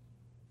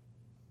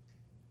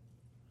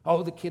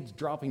 Oh, the kid's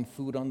dropping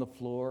food on the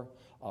floor.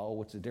 Oh,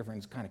 what's the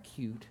difference? It's kind of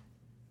cute.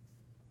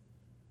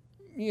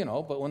 You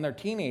know, but when they're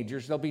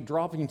teenagers, they'll be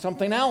dropping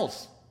something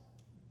else.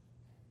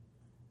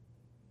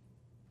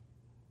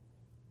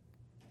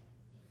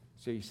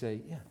 So you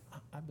say, yeah,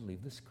 I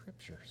believe the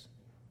scriptures.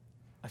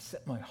 I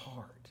set my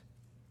heart.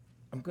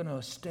 I'm going to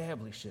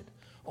establish it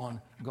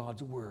on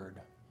God's word,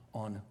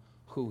 on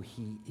who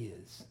he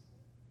is.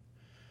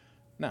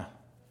 Now,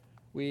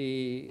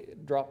 we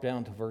drop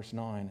down to verse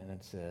 9, and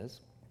it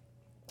says,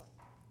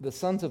 the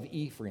sons of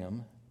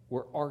Ephraim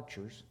were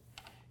archers,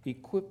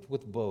 equipped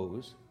with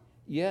bows,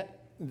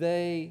 yet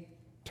they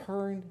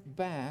turned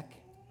back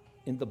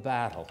in the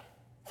battle.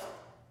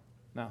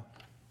 Now,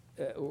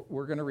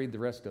 we're going to read the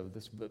rest of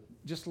this, but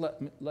just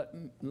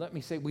let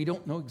me say we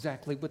don't know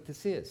exactly what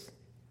this is.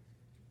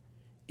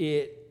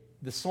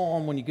 The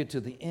psalm, when you get to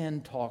the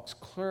end, talks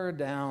clear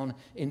down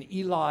in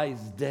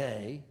Eli's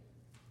day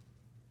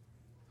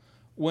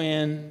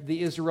when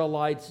the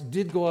Israelites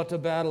did go out to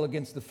battle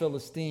against the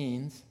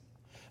Philistines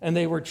and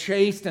they were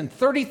chased and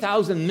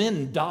 30,000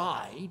 men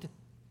died.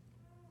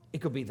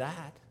 It could be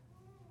that.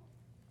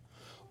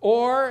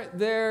 Or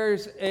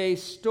there's a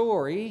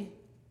story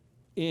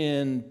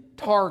in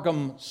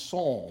Targum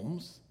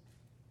Psalms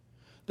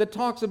that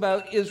talks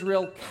about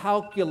Israel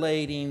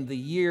calculating the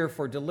year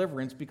for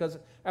deliverance because,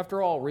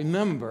 after all,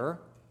 remember,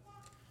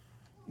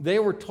 they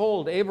were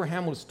told,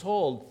 Abraham was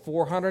told,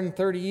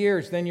 430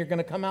 years, then you're going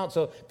to come out.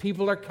 So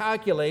people are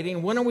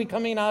calculating, when are we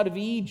coming out of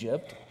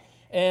Egypt?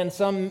 And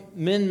some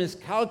men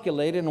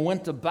miscalculated and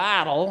went to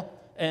battle,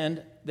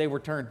 and they were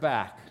turned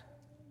back.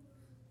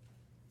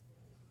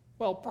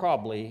 Well,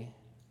 probably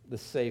the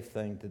safe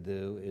thing to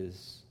do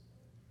is,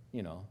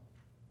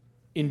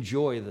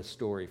 enjoy the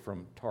story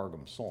from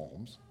Targum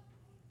Psalms.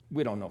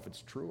 We don't know if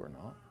it's true or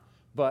not.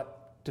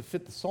 But to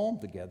fit the psalm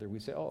together, we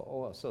say,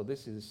 so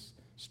this is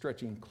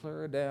stretching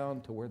clear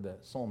down to where the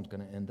psalm's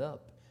going to end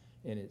up.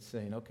 And it's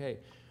saying, okay,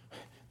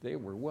 they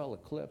were well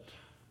equipped,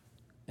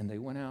 and they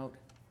went out,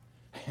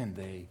 and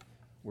they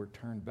were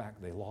turned back.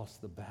 They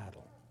lost the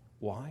battle.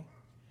 Why?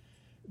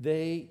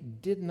 They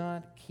did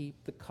not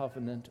keep the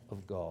covenant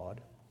of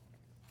God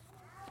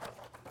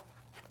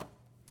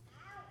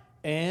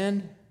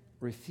and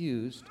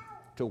refused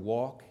to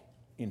walk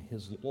in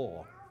his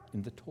law,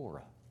 in the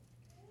Torah.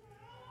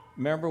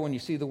 Remember, when you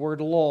see the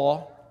word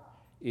law,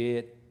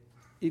 it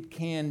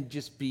can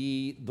just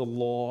be the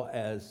law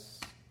as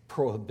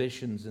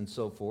prohibitions and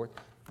so forth,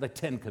 the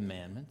Ten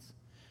Commandments.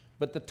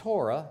 But the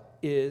Torah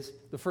is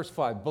the first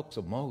 5 books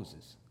of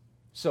Moses.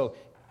 So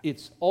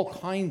it's all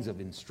kinds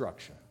of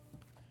instruction.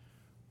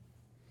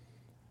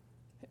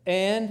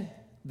 And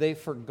they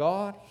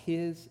forgot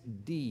his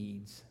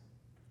deeds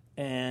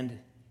and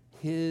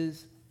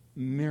his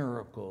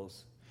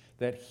miracles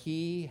that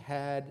he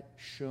had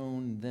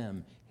shown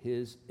them,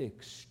 his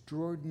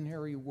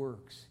extraordinary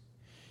works.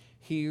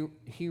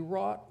 He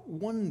wrought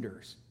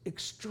wonders,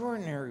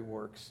 extraordinary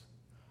works,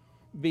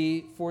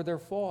 for their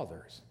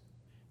fathers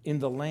in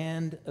the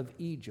land of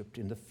Egypt,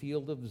 in the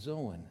field of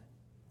Zoan.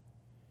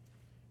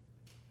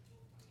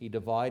 He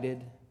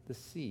divided the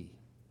sea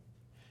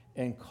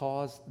and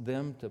caused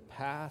them to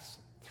pass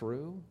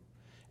through,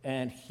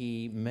 and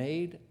he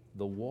made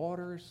the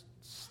waters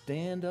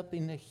stand up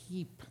in a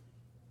heap.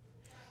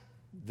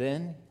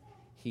 Then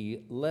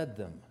he led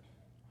them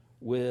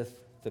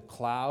with the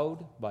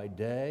cloud by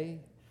day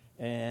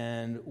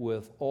and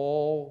with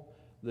all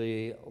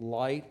the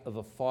light of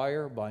a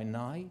fire by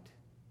night.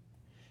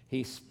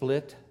 He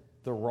split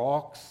the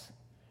rocks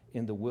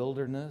in the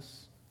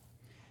wilderness,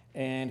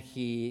 and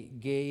he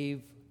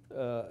gave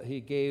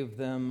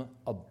them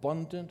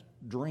abundant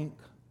drink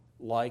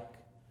like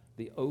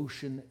the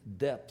ocean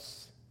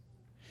depths.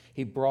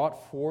 He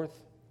brought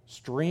forth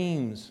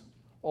streams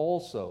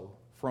also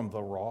from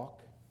the rock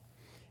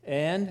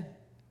and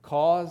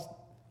caused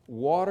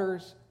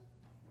waters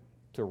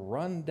to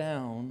run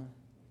down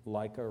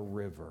like a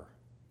river.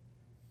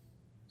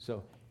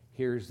 So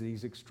here's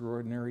these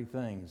extraordinary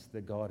things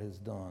that God has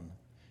done.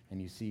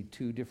 And you see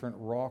 2 different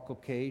rock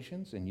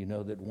occasions, and you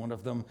know that one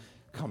of them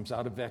comes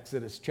out of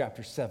Exodus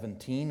chapter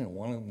 17, and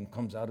one of them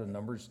comes out of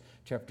Numbers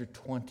chapter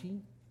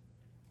 20.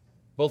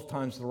 Both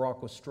times the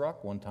rock was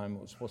struck, one time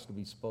it was supposed to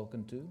be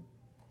spoken to.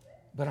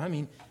 But I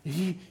mean,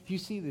 you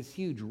see this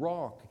huge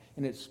rock,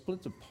 and it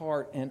splits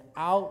apart, and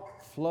out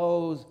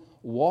flows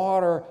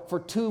water for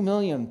 2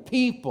 million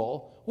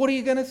people. What are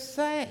you going to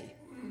say?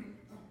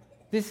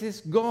 This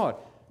is God.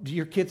 Do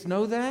your kids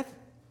know that?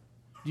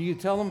 Do you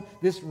tell them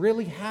this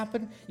really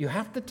happened? You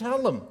have to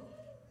tell them.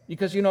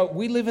 Because,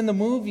 we live in the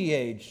movie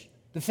age,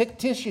 the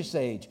fictitious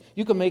age.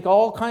 You can make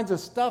all kinds of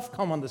stuff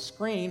come on the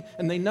screen,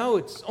 and they know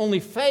it's only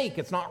fake,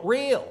 it's not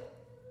real.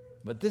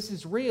 But this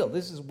is real.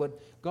 This is what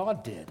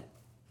God did.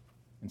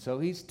 And so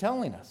he's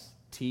telling us,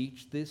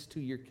 teach this to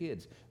your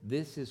kids.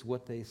 This is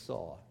what they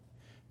saw.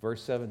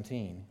 Verse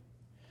 17,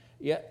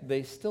 yet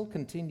they still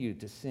continued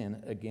to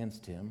sin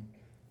against him,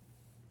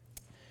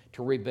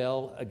 to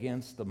rebel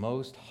against the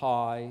Most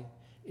High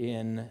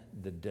in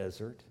the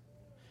desert.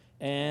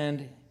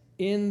 And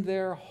in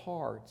their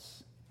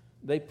hearts,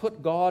 they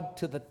put God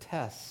to the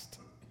test,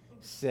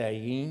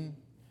 saying,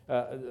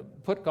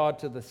 put God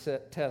to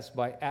the test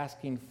by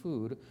asking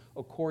food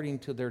according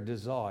to their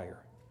desire.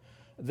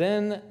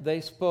 Then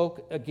they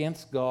spoke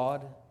against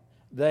God.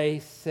 They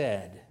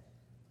said,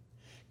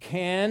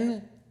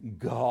 can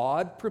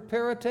God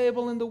prepare a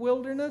table in the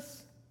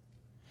wilderness?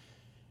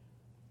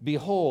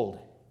 Behold,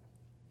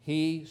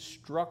 he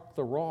struck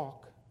the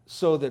rock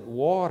so that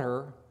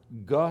water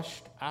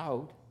gushed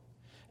out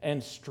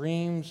and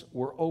streams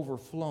were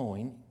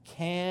overflowing.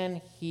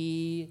 Can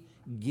he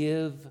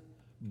give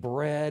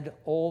bread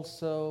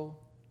also?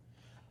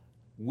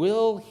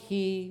 Will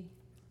he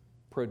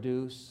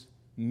produce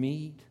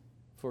meat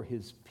for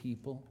his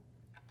people?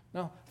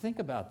 Now, think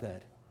about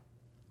that.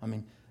 I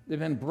mean, they've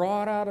been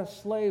brought out of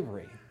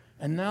slavery,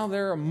 and now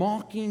they're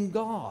mocking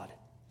God,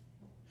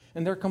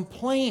 and they're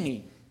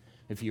complaining.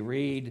 If you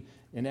read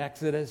in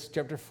Exodus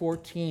chapter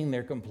 14,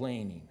 they're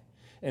complaining.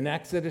 In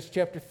Exodus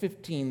chapter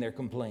 15, they're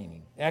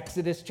complaining.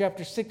 Exodus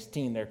chapter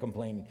 16, they're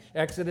complaining.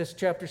 Exodus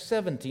chapter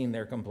 17,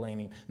 they're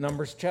complaining.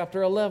 Numbers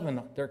chapter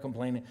 11, they're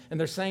complaining. And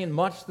they're saying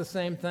much the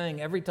same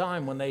thing every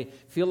time when they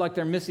feel like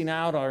they're missing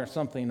out on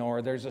something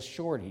or there's a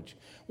shortage.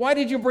 Why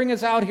did you bring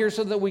us out here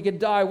so that we could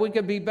die? We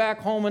could be back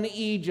home in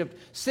Egypt,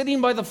 sitting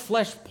by the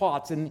flesh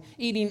pots and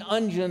eating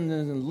onions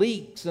and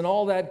leeks and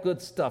all that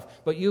good stuff.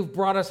 But you've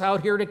brought us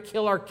out here to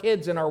kill our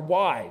kids and our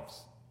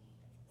wives.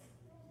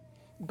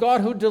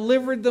 God who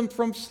delivered them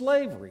from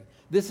slavery.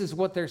 This is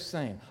what they're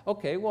saying.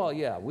 Okay, well,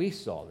 yeah, we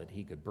saw that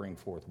he could bring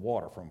forth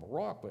water from a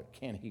rock, but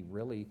can he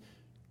really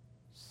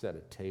set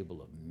a table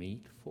of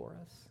meat for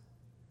us?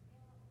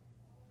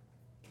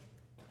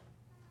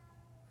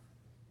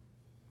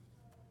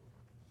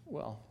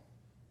 Well,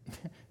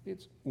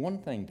 it's one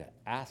thing to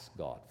ask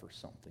God for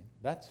something.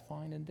 That's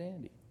fine and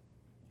dandy.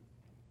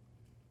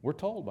 We're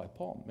told by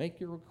Paul, make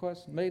your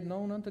requests made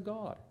known unto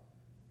God.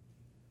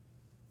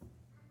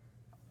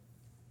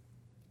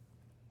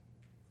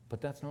 But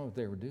that's not what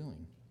they were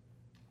doing.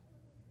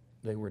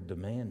 They were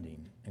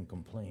demanding and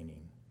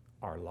complaining.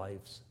 Our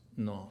life's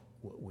not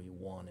what we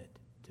want it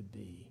to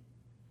be.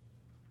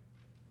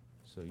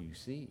 So you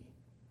see,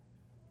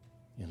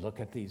 you look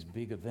at these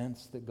big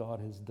events that God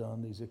has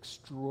done, these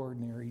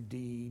extraordinary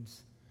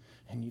deeds,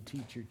 and you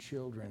teach your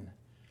children,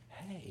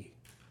 hey,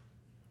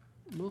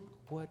 look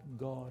what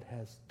God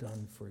has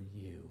done for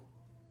you.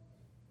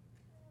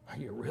 Are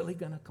you really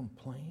going to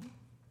complain?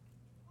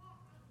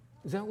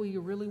 Is that what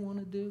you really want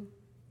to do?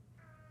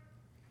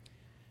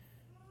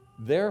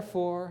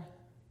 Therefore,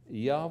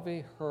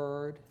 Yahweh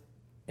heard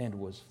and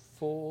was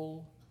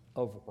full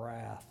of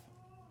wrath,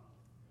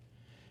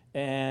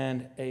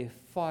 and a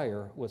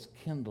fire was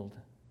kindled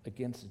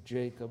against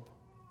Jacob,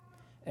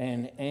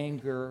 and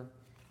anger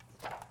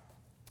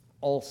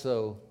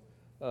also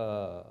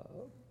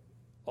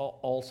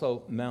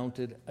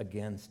mounted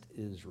against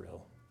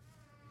Israel,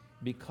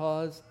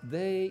 because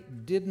they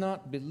did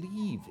not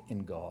believe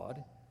in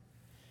God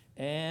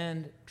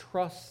and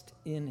trust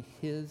in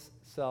his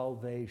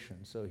salvation.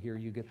 So here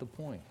you get the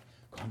point.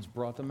 God's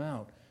brought them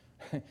out.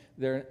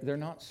 They're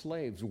not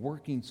slaves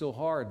working so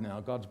hard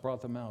now. God's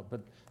brought them out,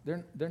 but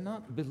they're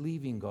not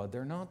believing God.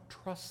 They're not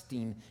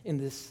trusting in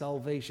this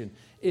salvation.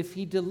 If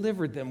he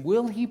delivered them,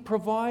 will he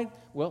provide?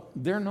 Well,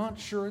 they're not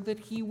sure that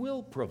he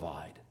will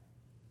provide.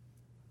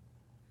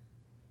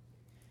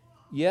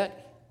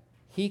 Yet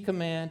he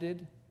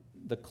commanded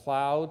the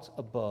clouds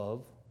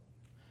above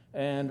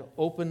and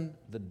opened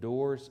the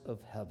doors of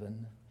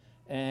heaven,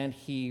 and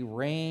he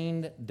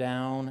rained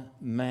down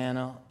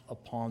manna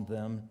upon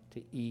them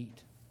to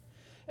eat,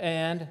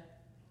 and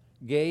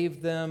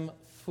gave them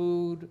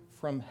food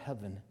from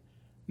heaven.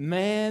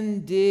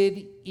 Man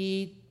did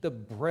eat the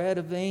bread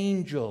of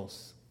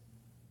angels.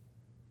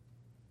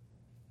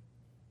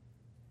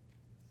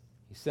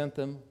 He sent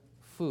them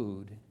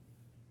food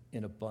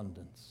in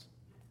abundance.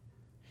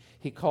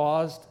 He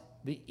caused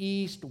the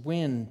east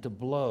wind to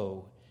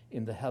blow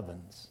in the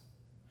heavens,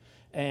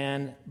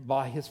 and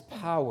by his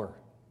power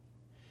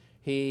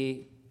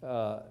he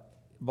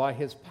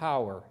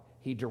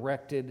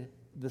directed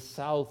the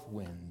south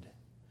wind.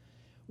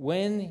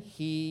 When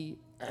he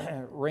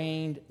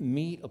rained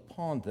meat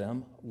upon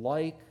them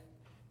like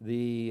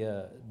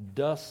the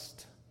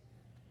dust,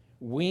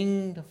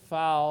 winged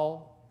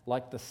fowl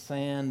like the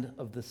sand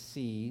of the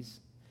seas,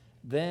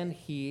 then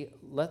he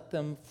let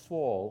them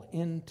fall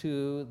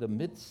into the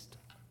midst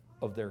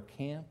of their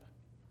camp,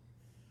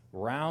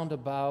 round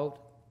about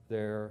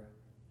their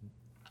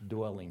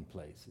dwelling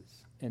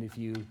places. And if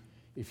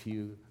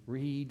you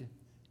read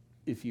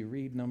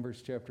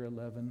Numbers chapter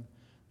 11,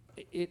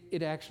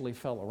 it actually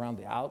fell around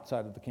the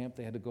outside of the camp.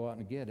 They had to go out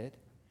and get it,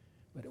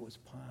 but it was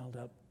piled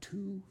up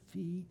 2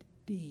 feet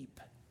deep.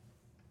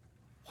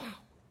 Wow.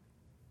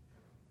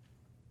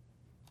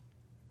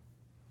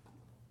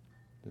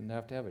 Didn't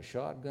have to have a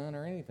shotgun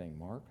or anything,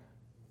 Mark.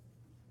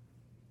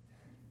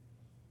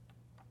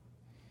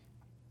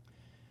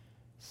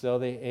 So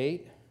they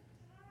ate,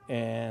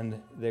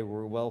 and they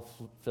were well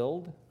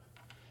filled,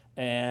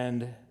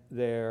 and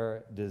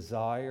their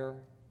desire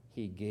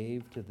he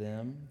gave to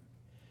them.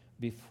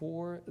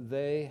 Before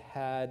they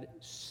had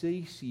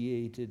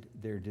satiated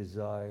their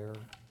desire,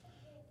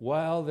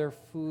 while their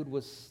food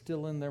was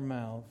still in their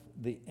mouth,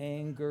 the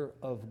anger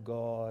of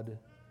God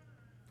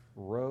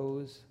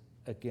rose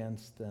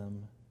against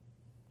them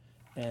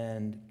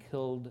and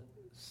killed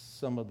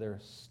some of their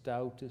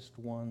stoutest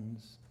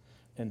ones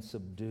and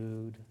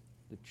subdued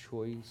the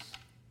choice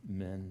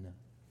men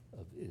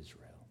of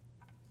Israel.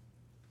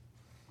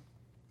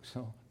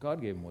 So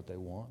God gave them what they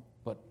want,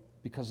 but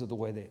because of the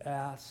way they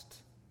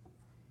asked,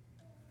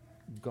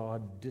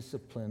 God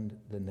disciplined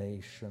the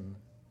nation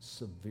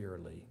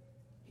severely.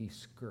 He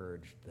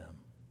scourged them.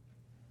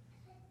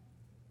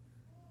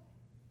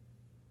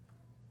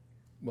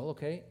 Well,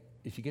 okay,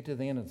 if you get to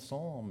the end of the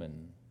psalm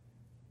and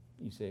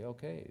you say,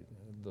 okay,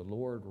 the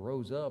Lord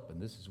rose up and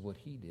this is what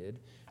he did,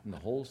 and the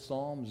whole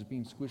psalm is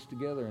being squished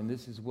together and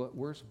this is what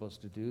we're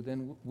supposed to do,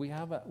 then we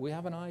have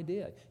an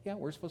idea. Yeah,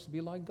 we're supposed to be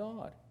like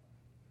God.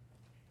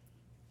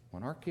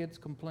 When our kids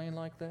complain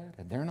like that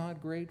and they're not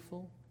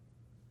grateful,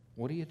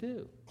 what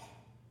do?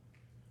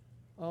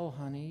 Oh,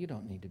 honey, you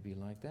don't need to be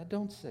like that.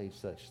 Don't say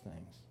such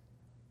things.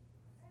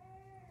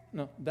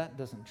 No, that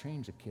doesn't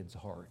change a kid's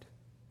heart.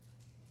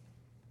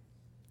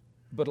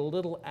 But a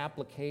little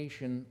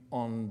application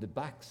on the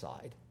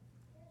backside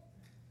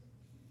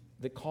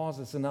that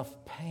causes enough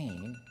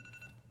pain,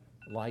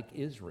 like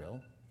Israel,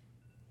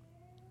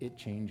 it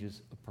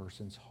changes a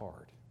person's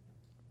heart.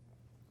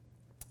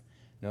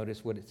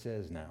 Notice what it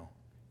says now.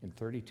 In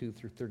 32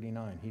 through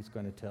 39, he's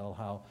going to tell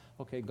how,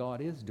 okay, God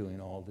is doing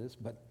all this,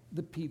 but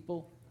the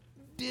people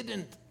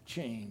didn't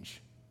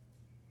change.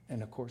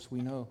 And of course,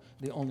 we know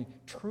the only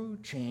true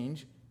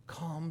change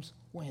comes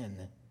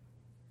when?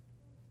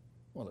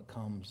 Well, it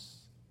comes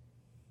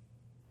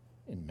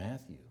in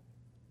Matthew,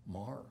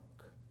 Mark,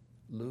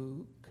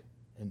 Luke,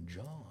 and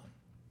John.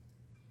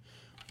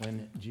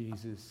 When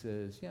Jesus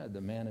says, yeah, the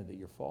manna that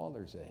your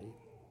fathers ate,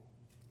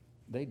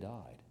 they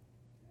died.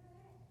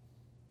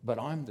 But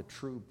I'm the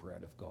true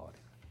bread of God.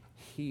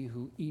 He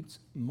who eats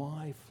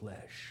my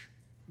flesh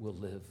will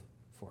live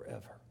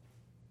forever.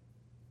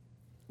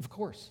 Of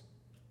course,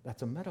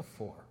 that's a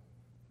metaphor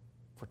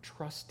for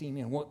trusting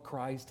in what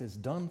Christ has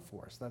done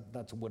for us.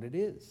 That's what it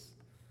is.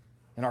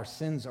 And our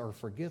sins are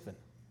forgiven.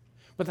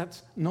 But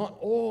that's not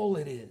all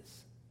it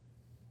is.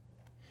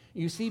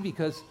 You see,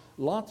 because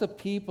lots of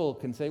people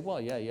can say, well,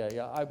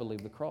 yeah, I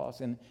believe the cross.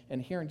 And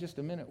here in just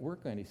a minute, we're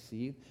going to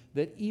see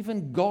that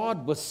even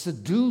God was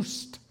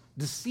seduced,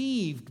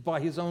 deceived by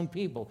his own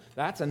people.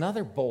 That's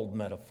another bold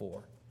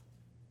metaphor.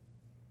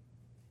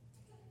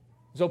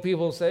 So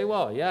people say,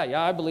 well, yeah,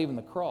 I believe in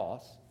the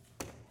cross.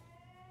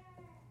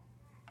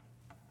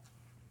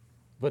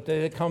 But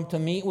did they come to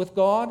meet with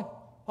God?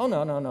 Oh,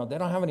 no. They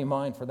don't have any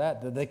mind for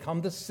that. Did they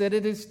come to sit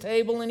at his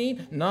table and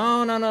eat?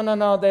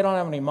 No. They don't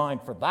have any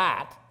mind for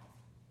that.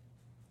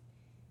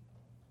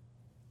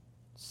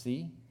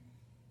 See?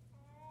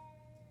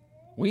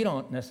 We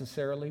don't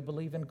necessarily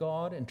believe in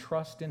God and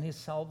trust in his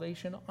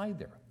salvation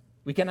either.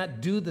 We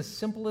cannot do the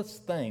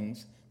simplest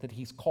things that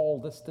he's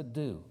called us to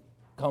do.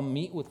 Come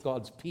meet with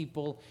God's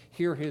people,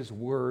 hear his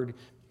word,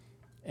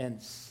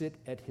 and sit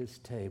at his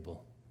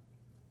table.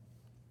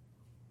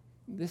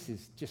 This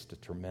is just a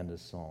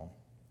tremendous song.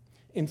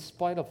 In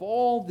spite of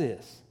all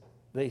this,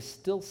 they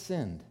still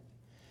sinned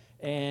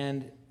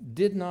and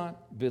did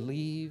not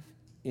believe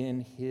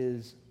in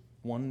his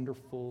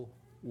wonderful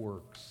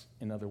works.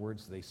 In other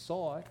words, they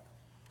saw it,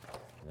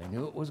 they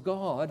knew it was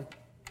God,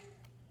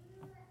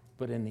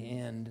 but in the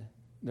end,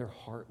 their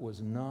heart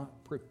was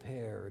not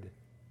prepared.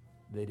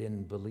 They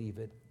didn't believe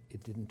it.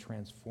 It didn't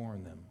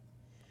transform them.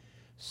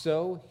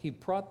 So he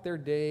brought their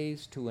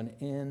days to an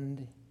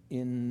end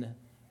in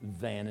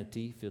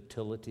vanity,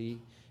 futility,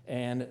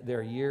 and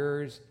their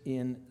years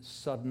in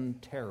sudden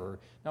terror.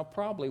 Now,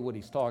 probably what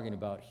he's talking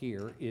about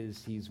here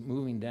is he's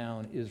moving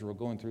down Israel,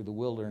 going through the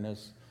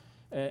wilderness,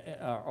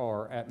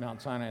 or at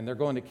Mount Sinai, and they're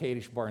going to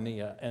Kadesh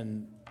Barnea,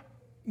 and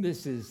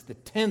this is the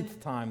 10th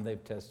time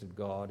they've tested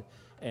God,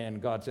 and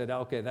God said,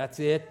 okay, that's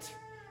it.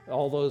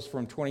 All those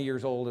from 20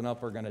 years old and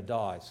up are going to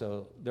die.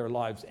 So their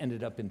lives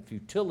ended up in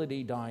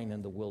futility, dying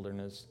in the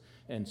wilderness,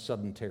 and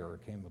sudden terror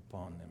came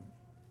upon them.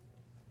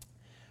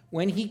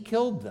 When he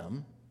killed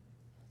them,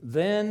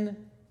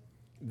 then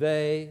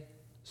they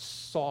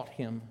sought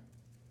him.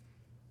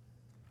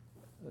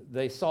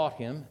 They sought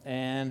him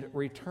and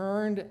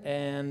returned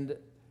and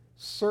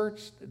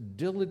searched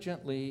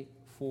diligently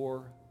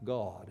for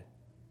God.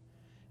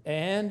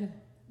 And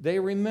they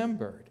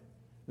remembered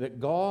that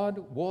God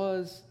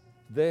was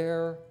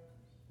their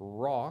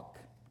rock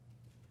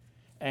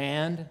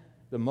and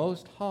the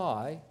Most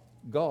High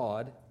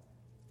God,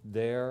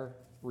 their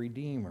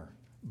Redeemer.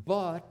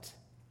 But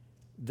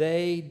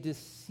they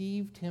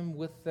deceived him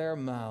with their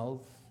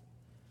mouth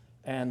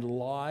and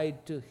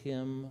lied to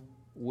him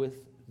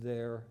with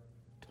their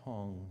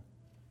tongue.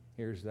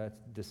 Here's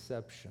that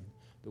deception.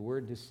 The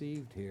word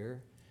deceived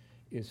here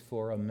is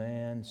for a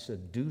man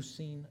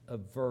seducing a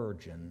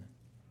virgin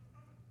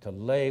to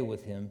lay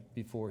with him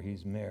before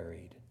he's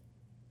married.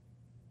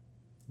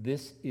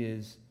 This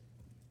is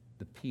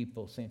the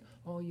people saying,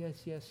 oh,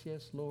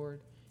 yes,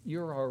 Lord.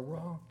 You're our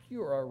rock.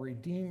 You're our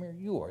Redeemer.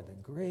 You are the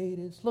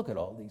greatest. Look at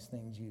all these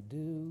things you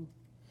do.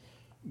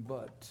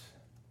 But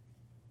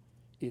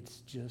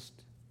it's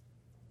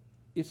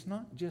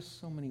not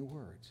just so many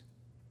words.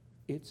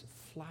 It's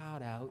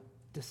flat out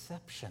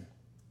deception.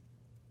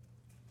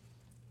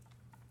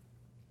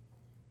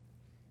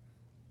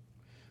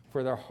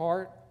 For their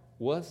heart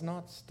was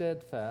not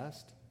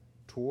steadfast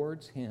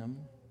towards him,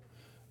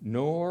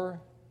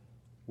 nor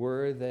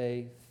were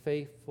they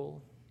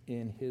faithful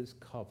in his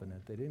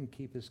covenant. They didn't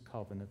keep his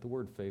covenant. The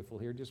word faithful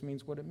here just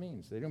means what it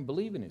means. They didn't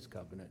believe in his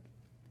covenant.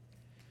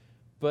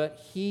 But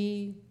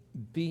he,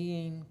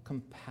 being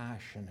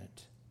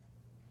compassionate,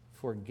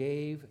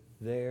 forgave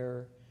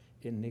their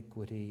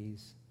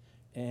iniquities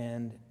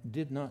and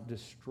did not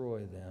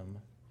destroy them.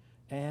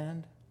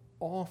 And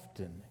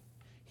often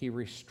he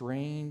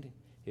restrained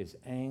his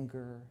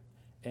anger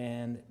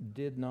and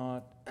did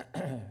not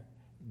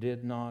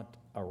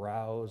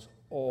arouse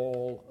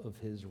all of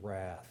his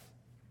wrath.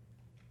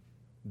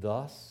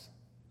 Thus,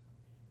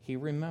 he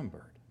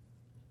remembered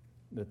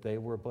that they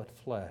were but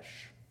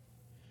flesh,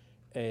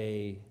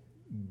 a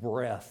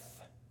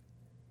breath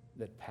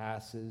that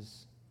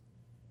passes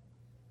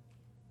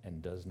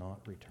and does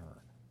not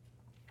return.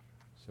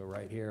 So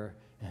right here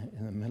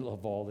in the middle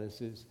of all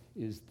this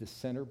is the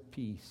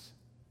centerpiece.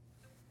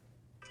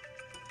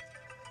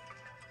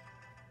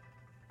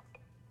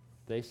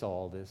 They saw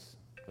all this,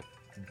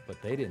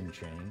 but they didn't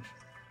change.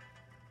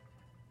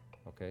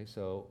 Okay,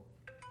 so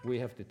we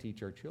have to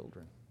teach our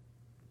children.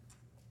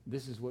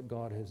 This is what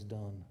God has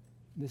done.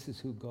 This is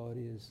who God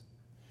is.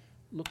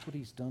 Look what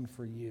he's done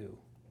for you.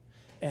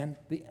 And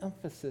the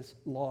emphasis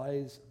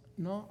lies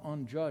not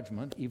on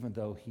judgment, even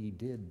though he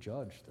did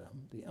judge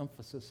them. The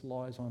emphasis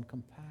lies on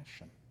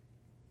compassion.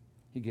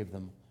 He gave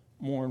them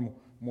more and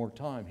more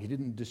time. He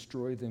didn't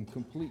destroy them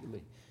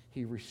completely.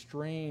 He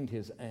restrained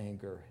his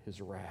anger,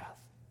 his wrath.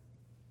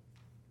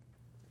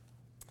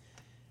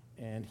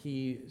 And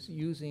he's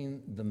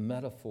using the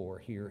metaphor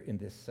here in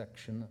this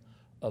section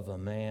of a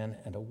man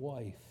and a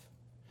wife.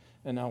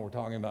 And now we're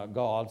talking about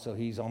God, so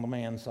he's on the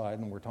man's side,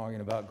 and we're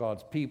talking about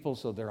God's people,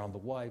 so they're on the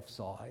wife's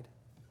side.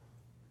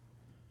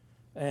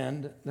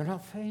 And they're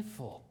not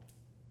faithful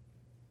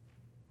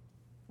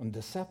and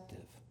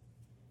deceptive.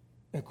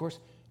 And of course,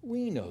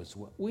 we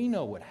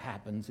know what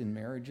happens in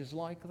marriages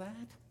like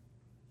that,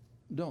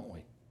 don't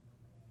we?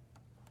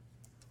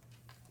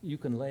 You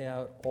can lay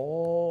out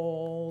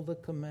all the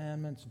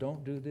commandments.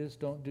 Don't do this,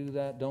 don't do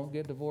that, don't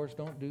get divorced,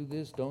 don't do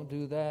this, don't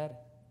do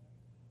that.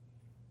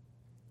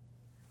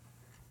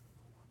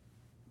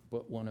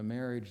 But when a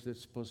marriage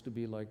that's supposed to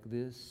be like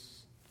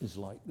this is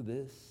like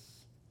this,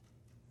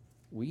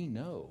 we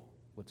know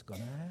what's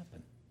going to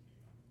happen.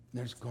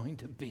 There's going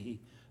to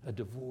be a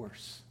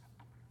divorce.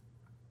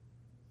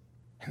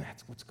 And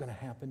that's what's going to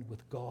happen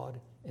with God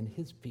and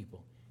his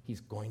people.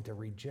 He's going to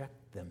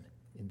reject them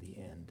in the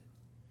end.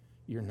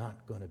 You're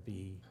not going to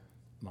be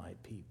my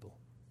people.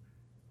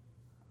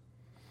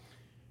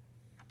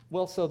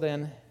 Well, so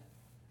then,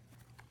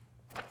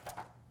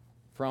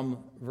 from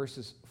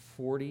verses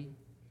 40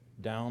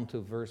 down to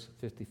verse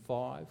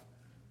 55,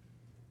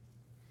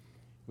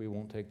 we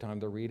won't take time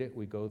to read it.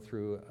 We go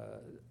through,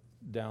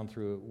 down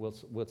through,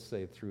 let's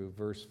say through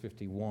verse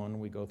 51,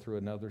 we go through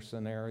another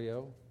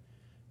scenario.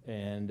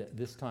 And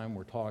this time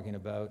we're talking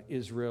about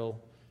Israel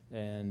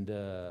and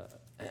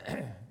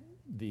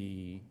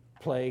the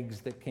plagues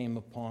that came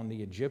upon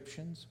the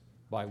Egyptians,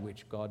 by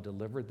which God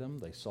delivered them.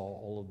 They saw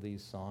all of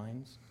these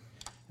signs.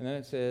 And then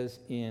it says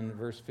in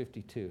verse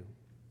 52,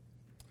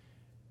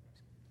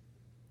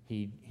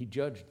 he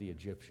judged the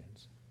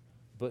Egyptians,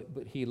 but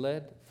he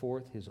led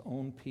forth his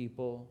own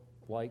people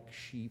like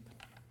sheep,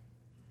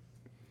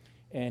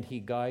 and he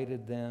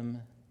guided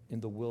them in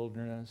the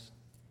wilderness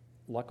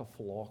like a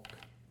flock,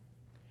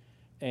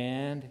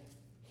 and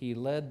he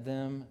led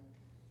them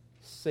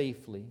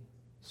safely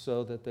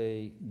so that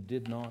they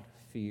did not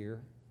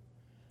fear,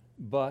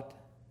 but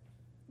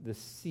the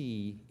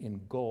sea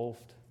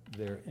engulfed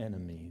their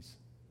enemies.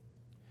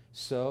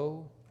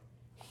 So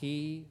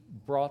he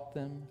brought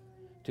them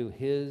to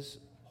his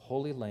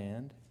holy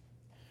land,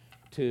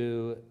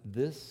 to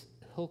this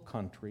hill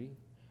country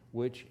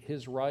which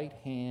his right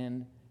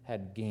hand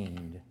had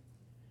gained.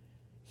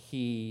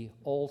 He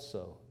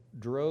also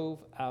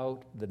drove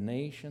out the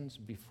nations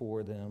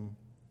before them,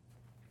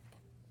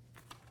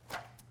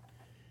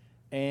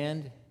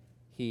 and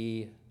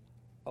he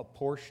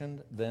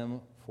apportioned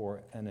them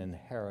for an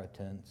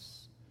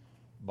inheritance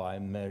by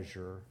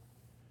measure,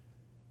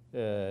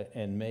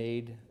 and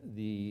made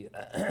the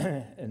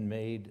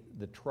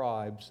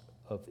tribes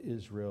of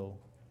Israel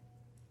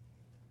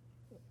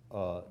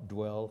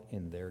dwell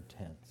in their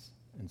tents.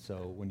 And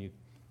so when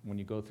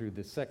you go through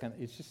the second,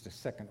 it's just a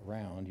second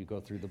round. You go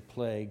through the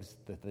plagues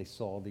that they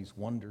saw, these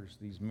wonders,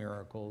 these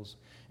miracles,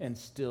 and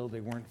still they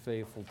weren't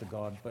faithful to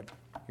God. But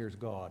here's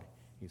God.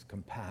 He's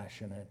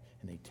compassionate,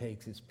 and he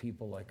takes his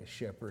people like a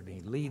shepherd,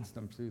 and he leads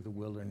them through the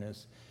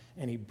wilderness,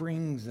 and he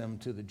brings them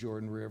to the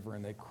Jordan River,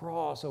 and they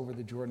cross over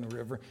the Jordan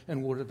River,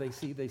 and what do they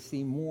see? They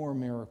see more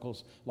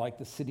miracles, like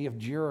the city of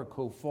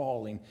Jericho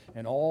falling,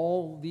 and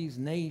all these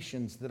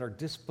nations that are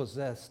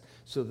dispossessed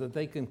so that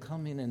they can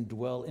come in and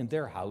dwell in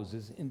their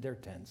houses, in their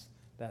tents.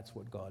 That's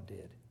what God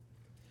did.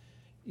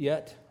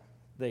 Yet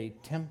they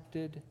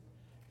tempted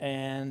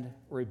and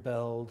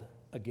rebelled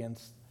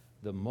against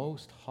the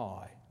Most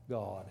High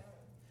God,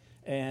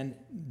 and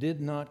did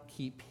not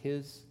keep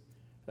his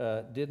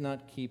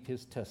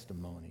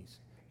testimonies.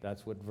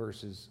 That's what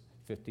verses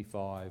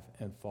 55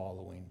 and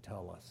following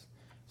tell us.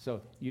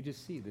 So you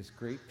just see this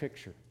great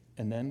picture,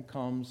 and then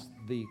comes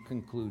the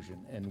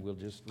conclusion, and we'll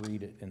just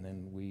read it, and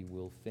then we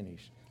will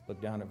finish.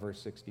 Look down at verse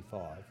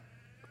 65.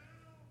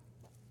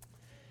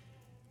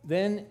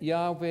 Then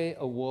Yahweh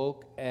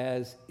awoke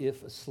as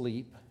if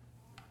asleep,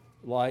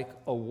 like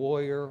a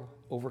warrior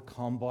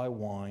overcome by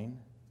wine,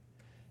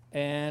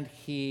 and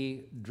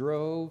he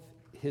drove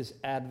his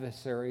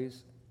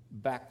adversaries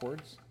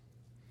backwards.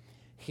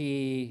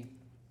 He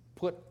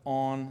put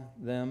on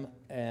them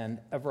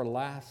an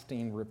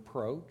everlasting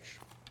reproach.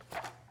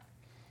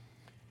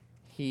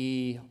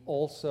 He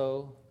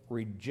also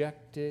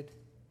rejected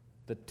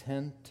the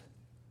tent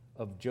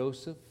of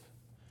Joseph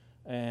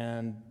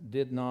and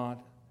did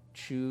not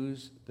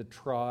choose the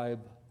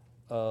tribe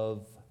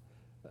of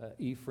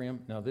Ephraim.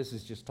 Now, this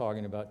is just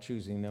talking about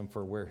choosing them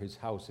for where his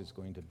house is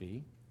going to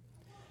be.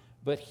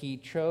 But he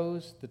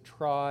chose the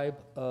tribe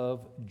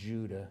of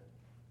Judah,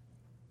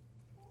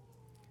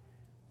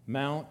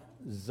 Mount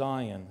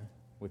Zion,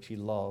 which he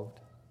loved,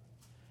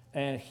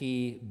 and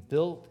he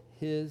built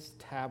his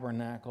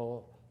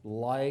tabernacle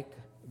like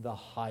the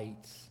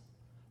heights,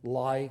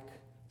 like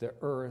the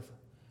earth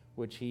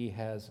which he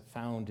has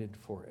founded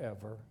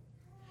forever.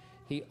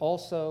 He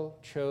also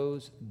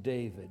chose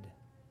David,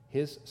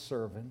 his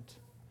servant,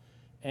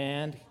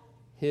 and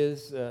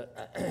his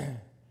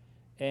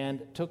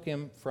and took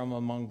him from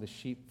among the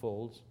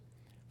sheepfolds,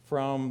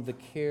 from the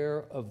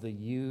care of the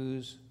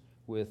ewes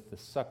with the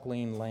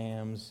suckling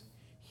lambs.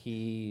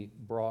 He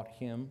brought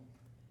him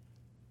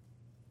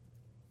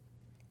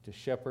to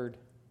shepherd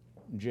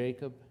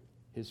Jacob,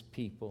 his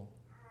people,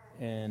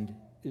 and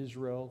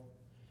Israel,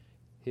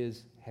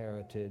 his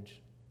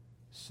heritage.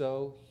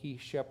 So he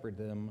shepherded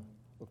them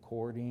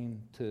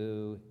according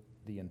to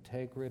the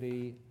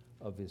integrity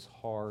of his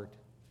heart,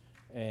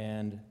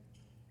 and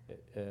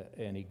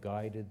he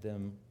guided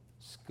them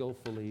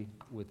skillfully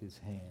with his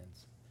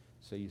hands.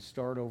 So you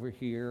start over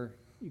here,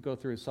 you go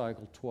through a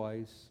cycle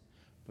twice,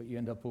 but you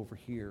end up over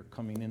here,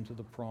 coming into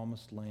the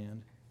promised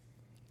land.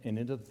 And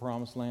into the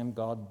promised land,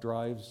 God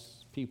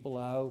drives people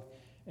out,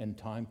 and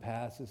time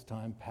passes,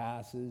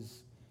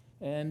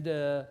 and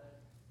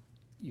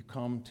you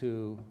come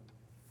to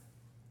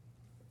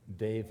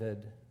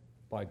David,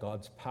 by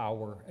God's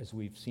power, as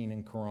we've seen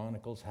in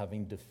Chronicles,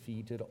 having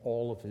defeated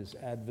all of his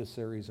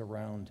adversaries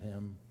around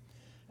him.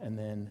 And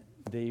then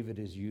David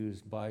is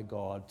used by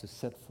God to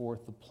set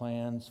forth the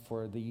plans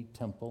for the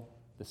temple,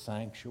 the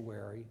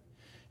sanctuary.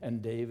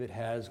 And David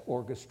has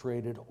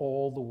orchestrated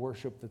all the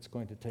worship that's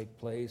going to take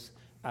place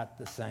at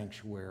the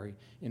sanctuary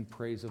in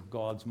praise of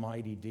God's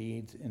mighty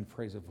deeds, in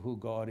praise of who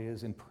God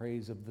is, in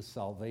praise of the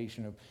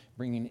salvation of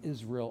bringing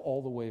Israel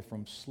all the way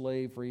from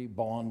slavery,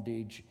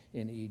 bondage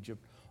in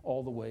Egypt,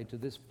 all the way to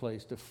this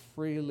place to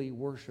freely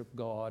worship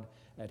God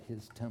at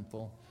his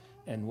temple.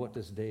 And what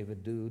does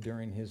David do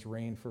during his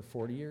reign for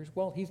 40 years?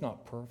 Well, he's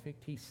not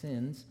perfect. He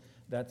sins.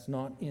 That's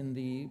not in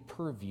the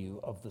purview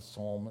of the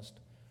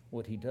psalmist.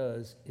 What he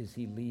does is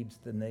he leads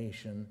the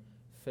nation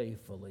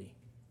faithfully.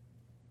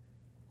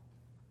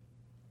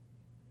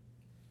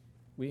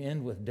 We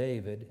end with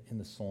David in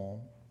the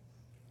psalm.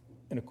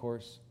 And of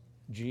course,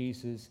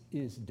 Jesus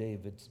is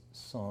David's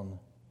son.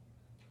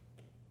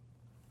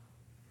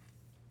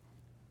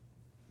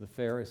 The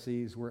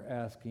Pharisees were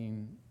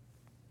asking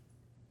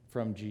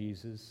from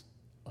Jesus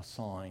a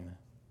sign.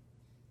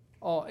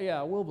 Oh,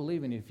 yeah, we'll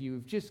believe in you if you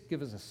just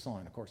give us a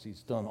sign. Of course,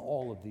 he's done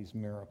all of these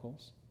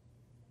miracles.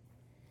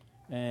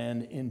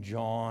 And in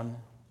John,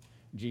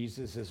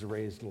 Jesus has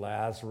raised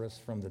Lazarus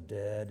from the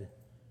dead.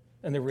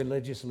 And the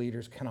religious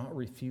leaders cannot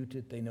refute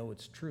it. They know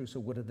it's true. So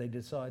what do they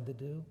decide to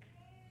do?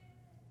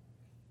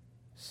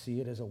 See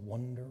it as a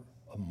wonder,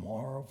 a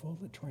marvel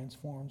that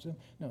transforms him?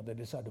 No, they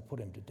decide to put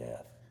him to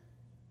death.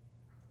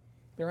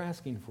 They're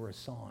asking for a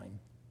sign.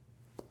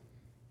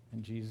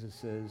 And Jesus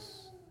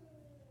says,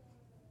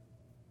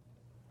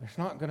 there's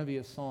not going to be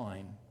a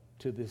sign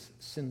to this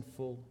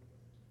sinful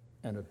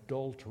and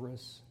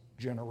adulterous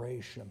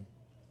generation.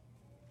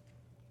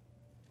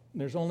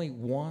 There's only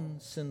one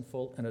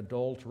sinful and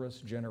adulterous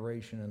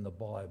generation in the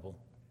Bible.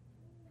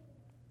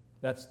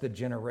 That's the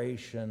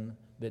generation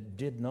that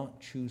did not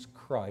choose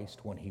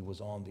Christ when he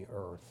was on the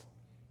earth.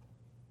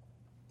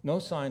 No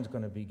sign's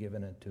going to be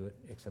given into it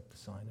except the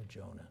sign of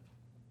Jonah.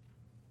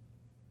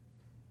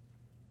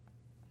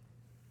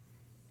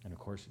 And of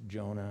course,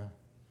 Jonah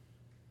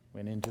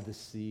went into the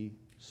sea,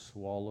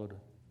 swallowed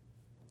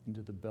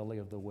into the belly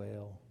of the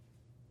whale,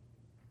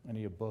 and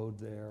he abode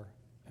there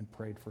and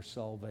prayed for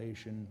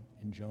salvation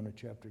in Jonah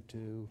chapter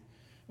 2,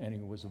 and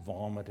he was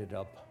vomited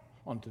up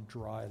onto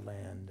dry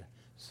land.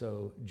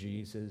 So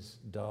Jesus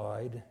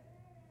died,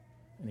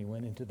 and he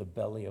went into the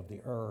belly of the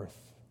earth,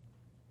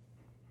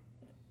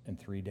 and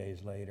 3 days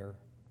later,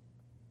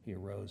 he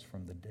arose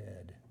from the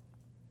dead.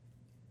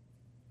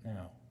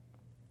 Now,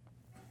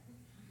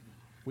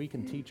 we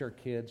can teach our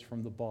kids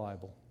from the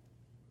Bible,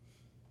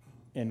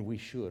 and we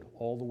should,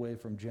 all the way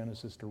from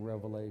Genesis to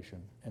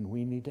Revelation. And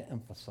we need to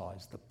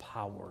emphasize the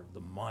power, the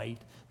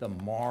might, the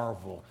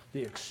marvel,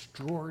 the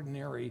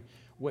extraordinary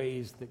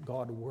ways that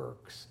God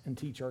works, and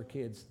teach our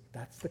kids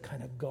that's the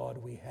kind of God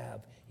we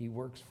have. He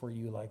works for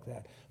you like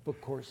that. But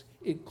of course,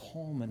 it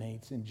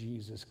culminates in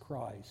Jesus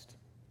Christ.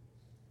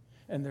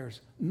 And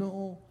there's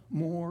no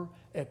more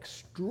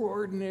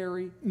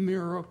extraordinary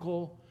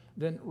miracle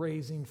than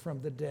raising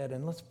from the dead.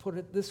 And let's put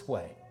it this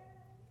way.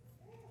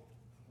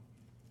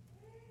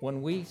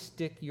 When we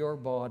stick your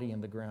body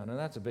in the ground, and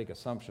that's a big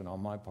assumption on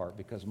my part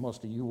because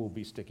most of you will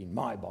be sticking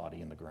my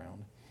body in the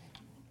ground.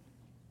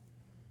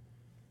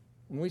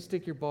 When we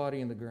stick your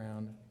body in the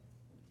ground,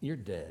 you're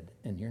dead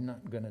and you're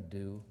not going to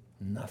do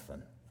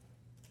nothing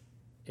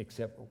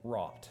except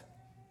rot.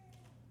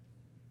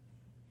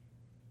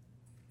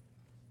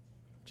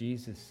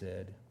 Jesus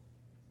said,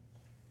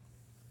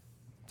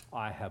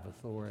 I have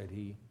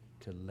authority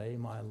to lay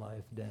my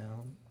life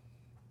down,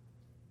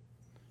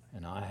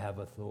 and I have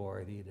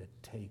authority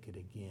to take it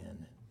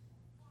again.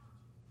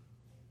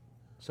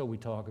 So we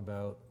talk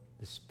about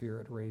the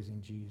Spirit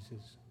raising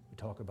Jesus. We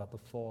talk about the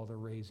Father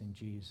raising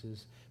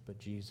Jesus, but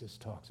Jesus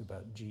talks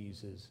about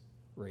Jesus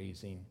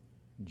raising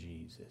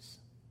Jesus.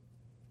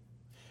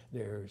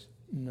 There's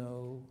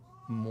no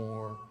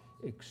more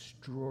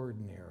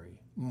extraordinary,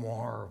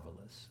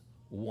 marvelous,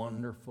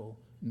 wonderful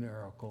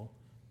miracle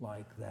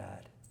like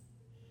that.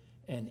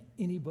 And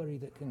anybody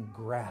that can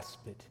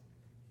grasp it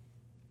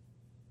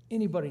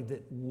Anybody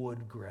that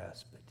would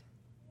grasp it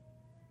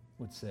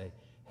would say,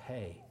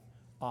 hey,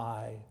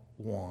 I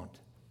want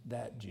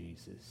that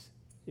Jesus.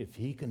 If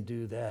he can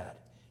do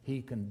that,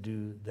 he can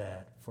do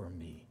that for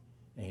me.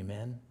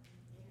 Amen?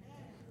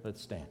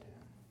 Let's stand.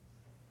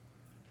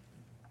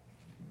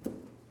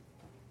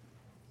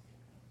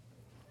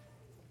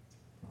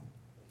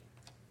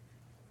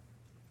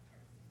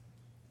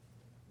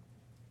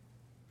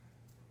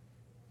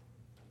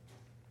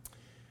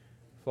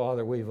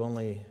 Father, we've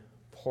only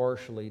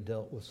partially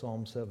dealt with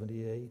Psalm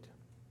 78.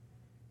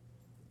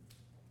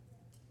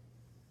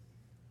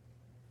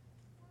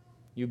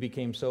 You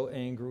became so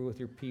angry with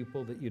your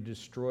people that you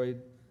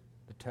destroyed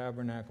the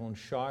tabernacle in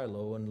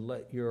Shiloh and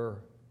let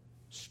your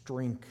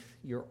strength,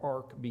 your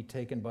ark, be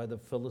taken by the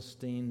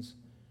Philistines,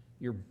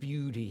 your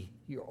beauty,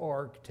 your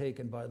ark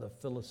taken by the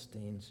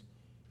Philistines.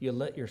 You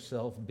let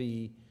yourself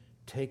be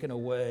taken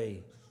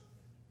away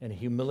and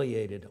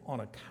humiliated on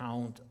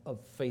account of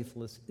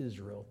faithless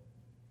Israel.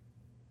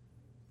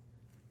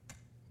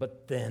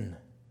 But then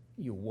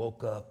you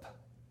woke up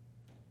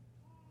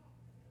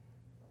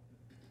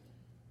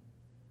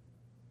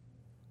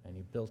and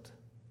you built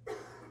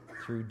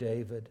through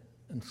David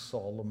and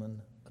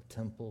Solomon a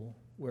temple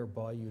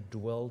whereby you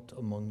dwelt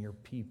among your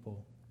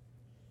people.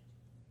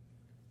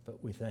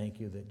 But we thank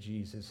you that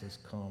Jesus has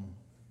come.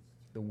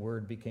 The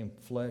Word became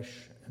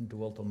flesh and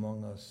dwelt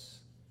among us,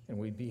 and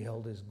we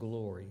beheld his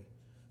glory,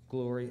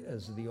 glory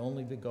as the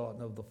only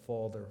begotten of the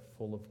Father,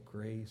 full of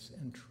grace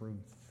and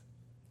truth.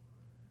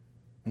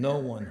 No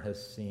one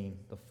has seen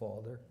the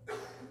Father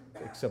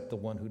except the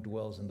one who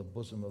dwells in the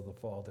bosom of the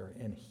Father,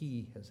 and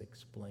he has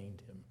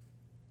explained him.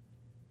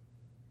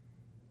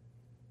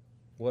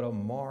 What a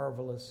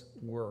marvelous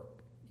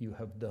work you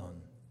have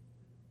done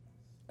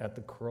at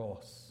the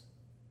cross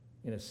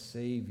in a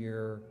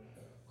Savior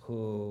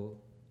who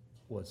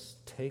was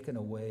taken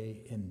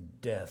away in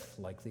death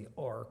like the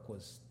ark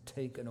was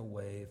taken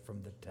away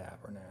from the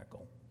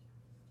tabernacle.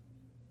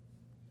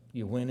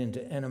 You went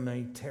into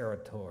enemy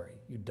territory.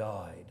 You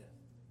died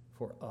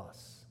for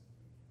us.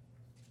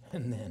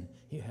 And then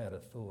you had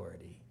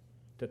authority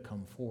to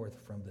come forth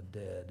from the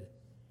dead.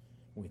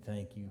 We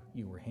thank you.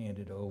 You were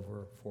handed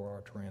over for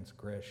our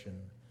transgression,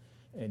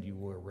 and you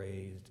were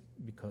raised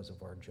because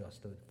of our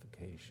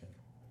justification.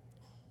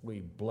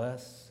 We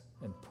bless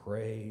and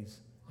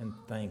praise and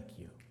thank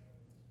you.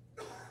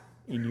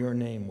 In your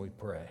name we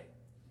pray.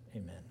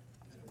 Amen.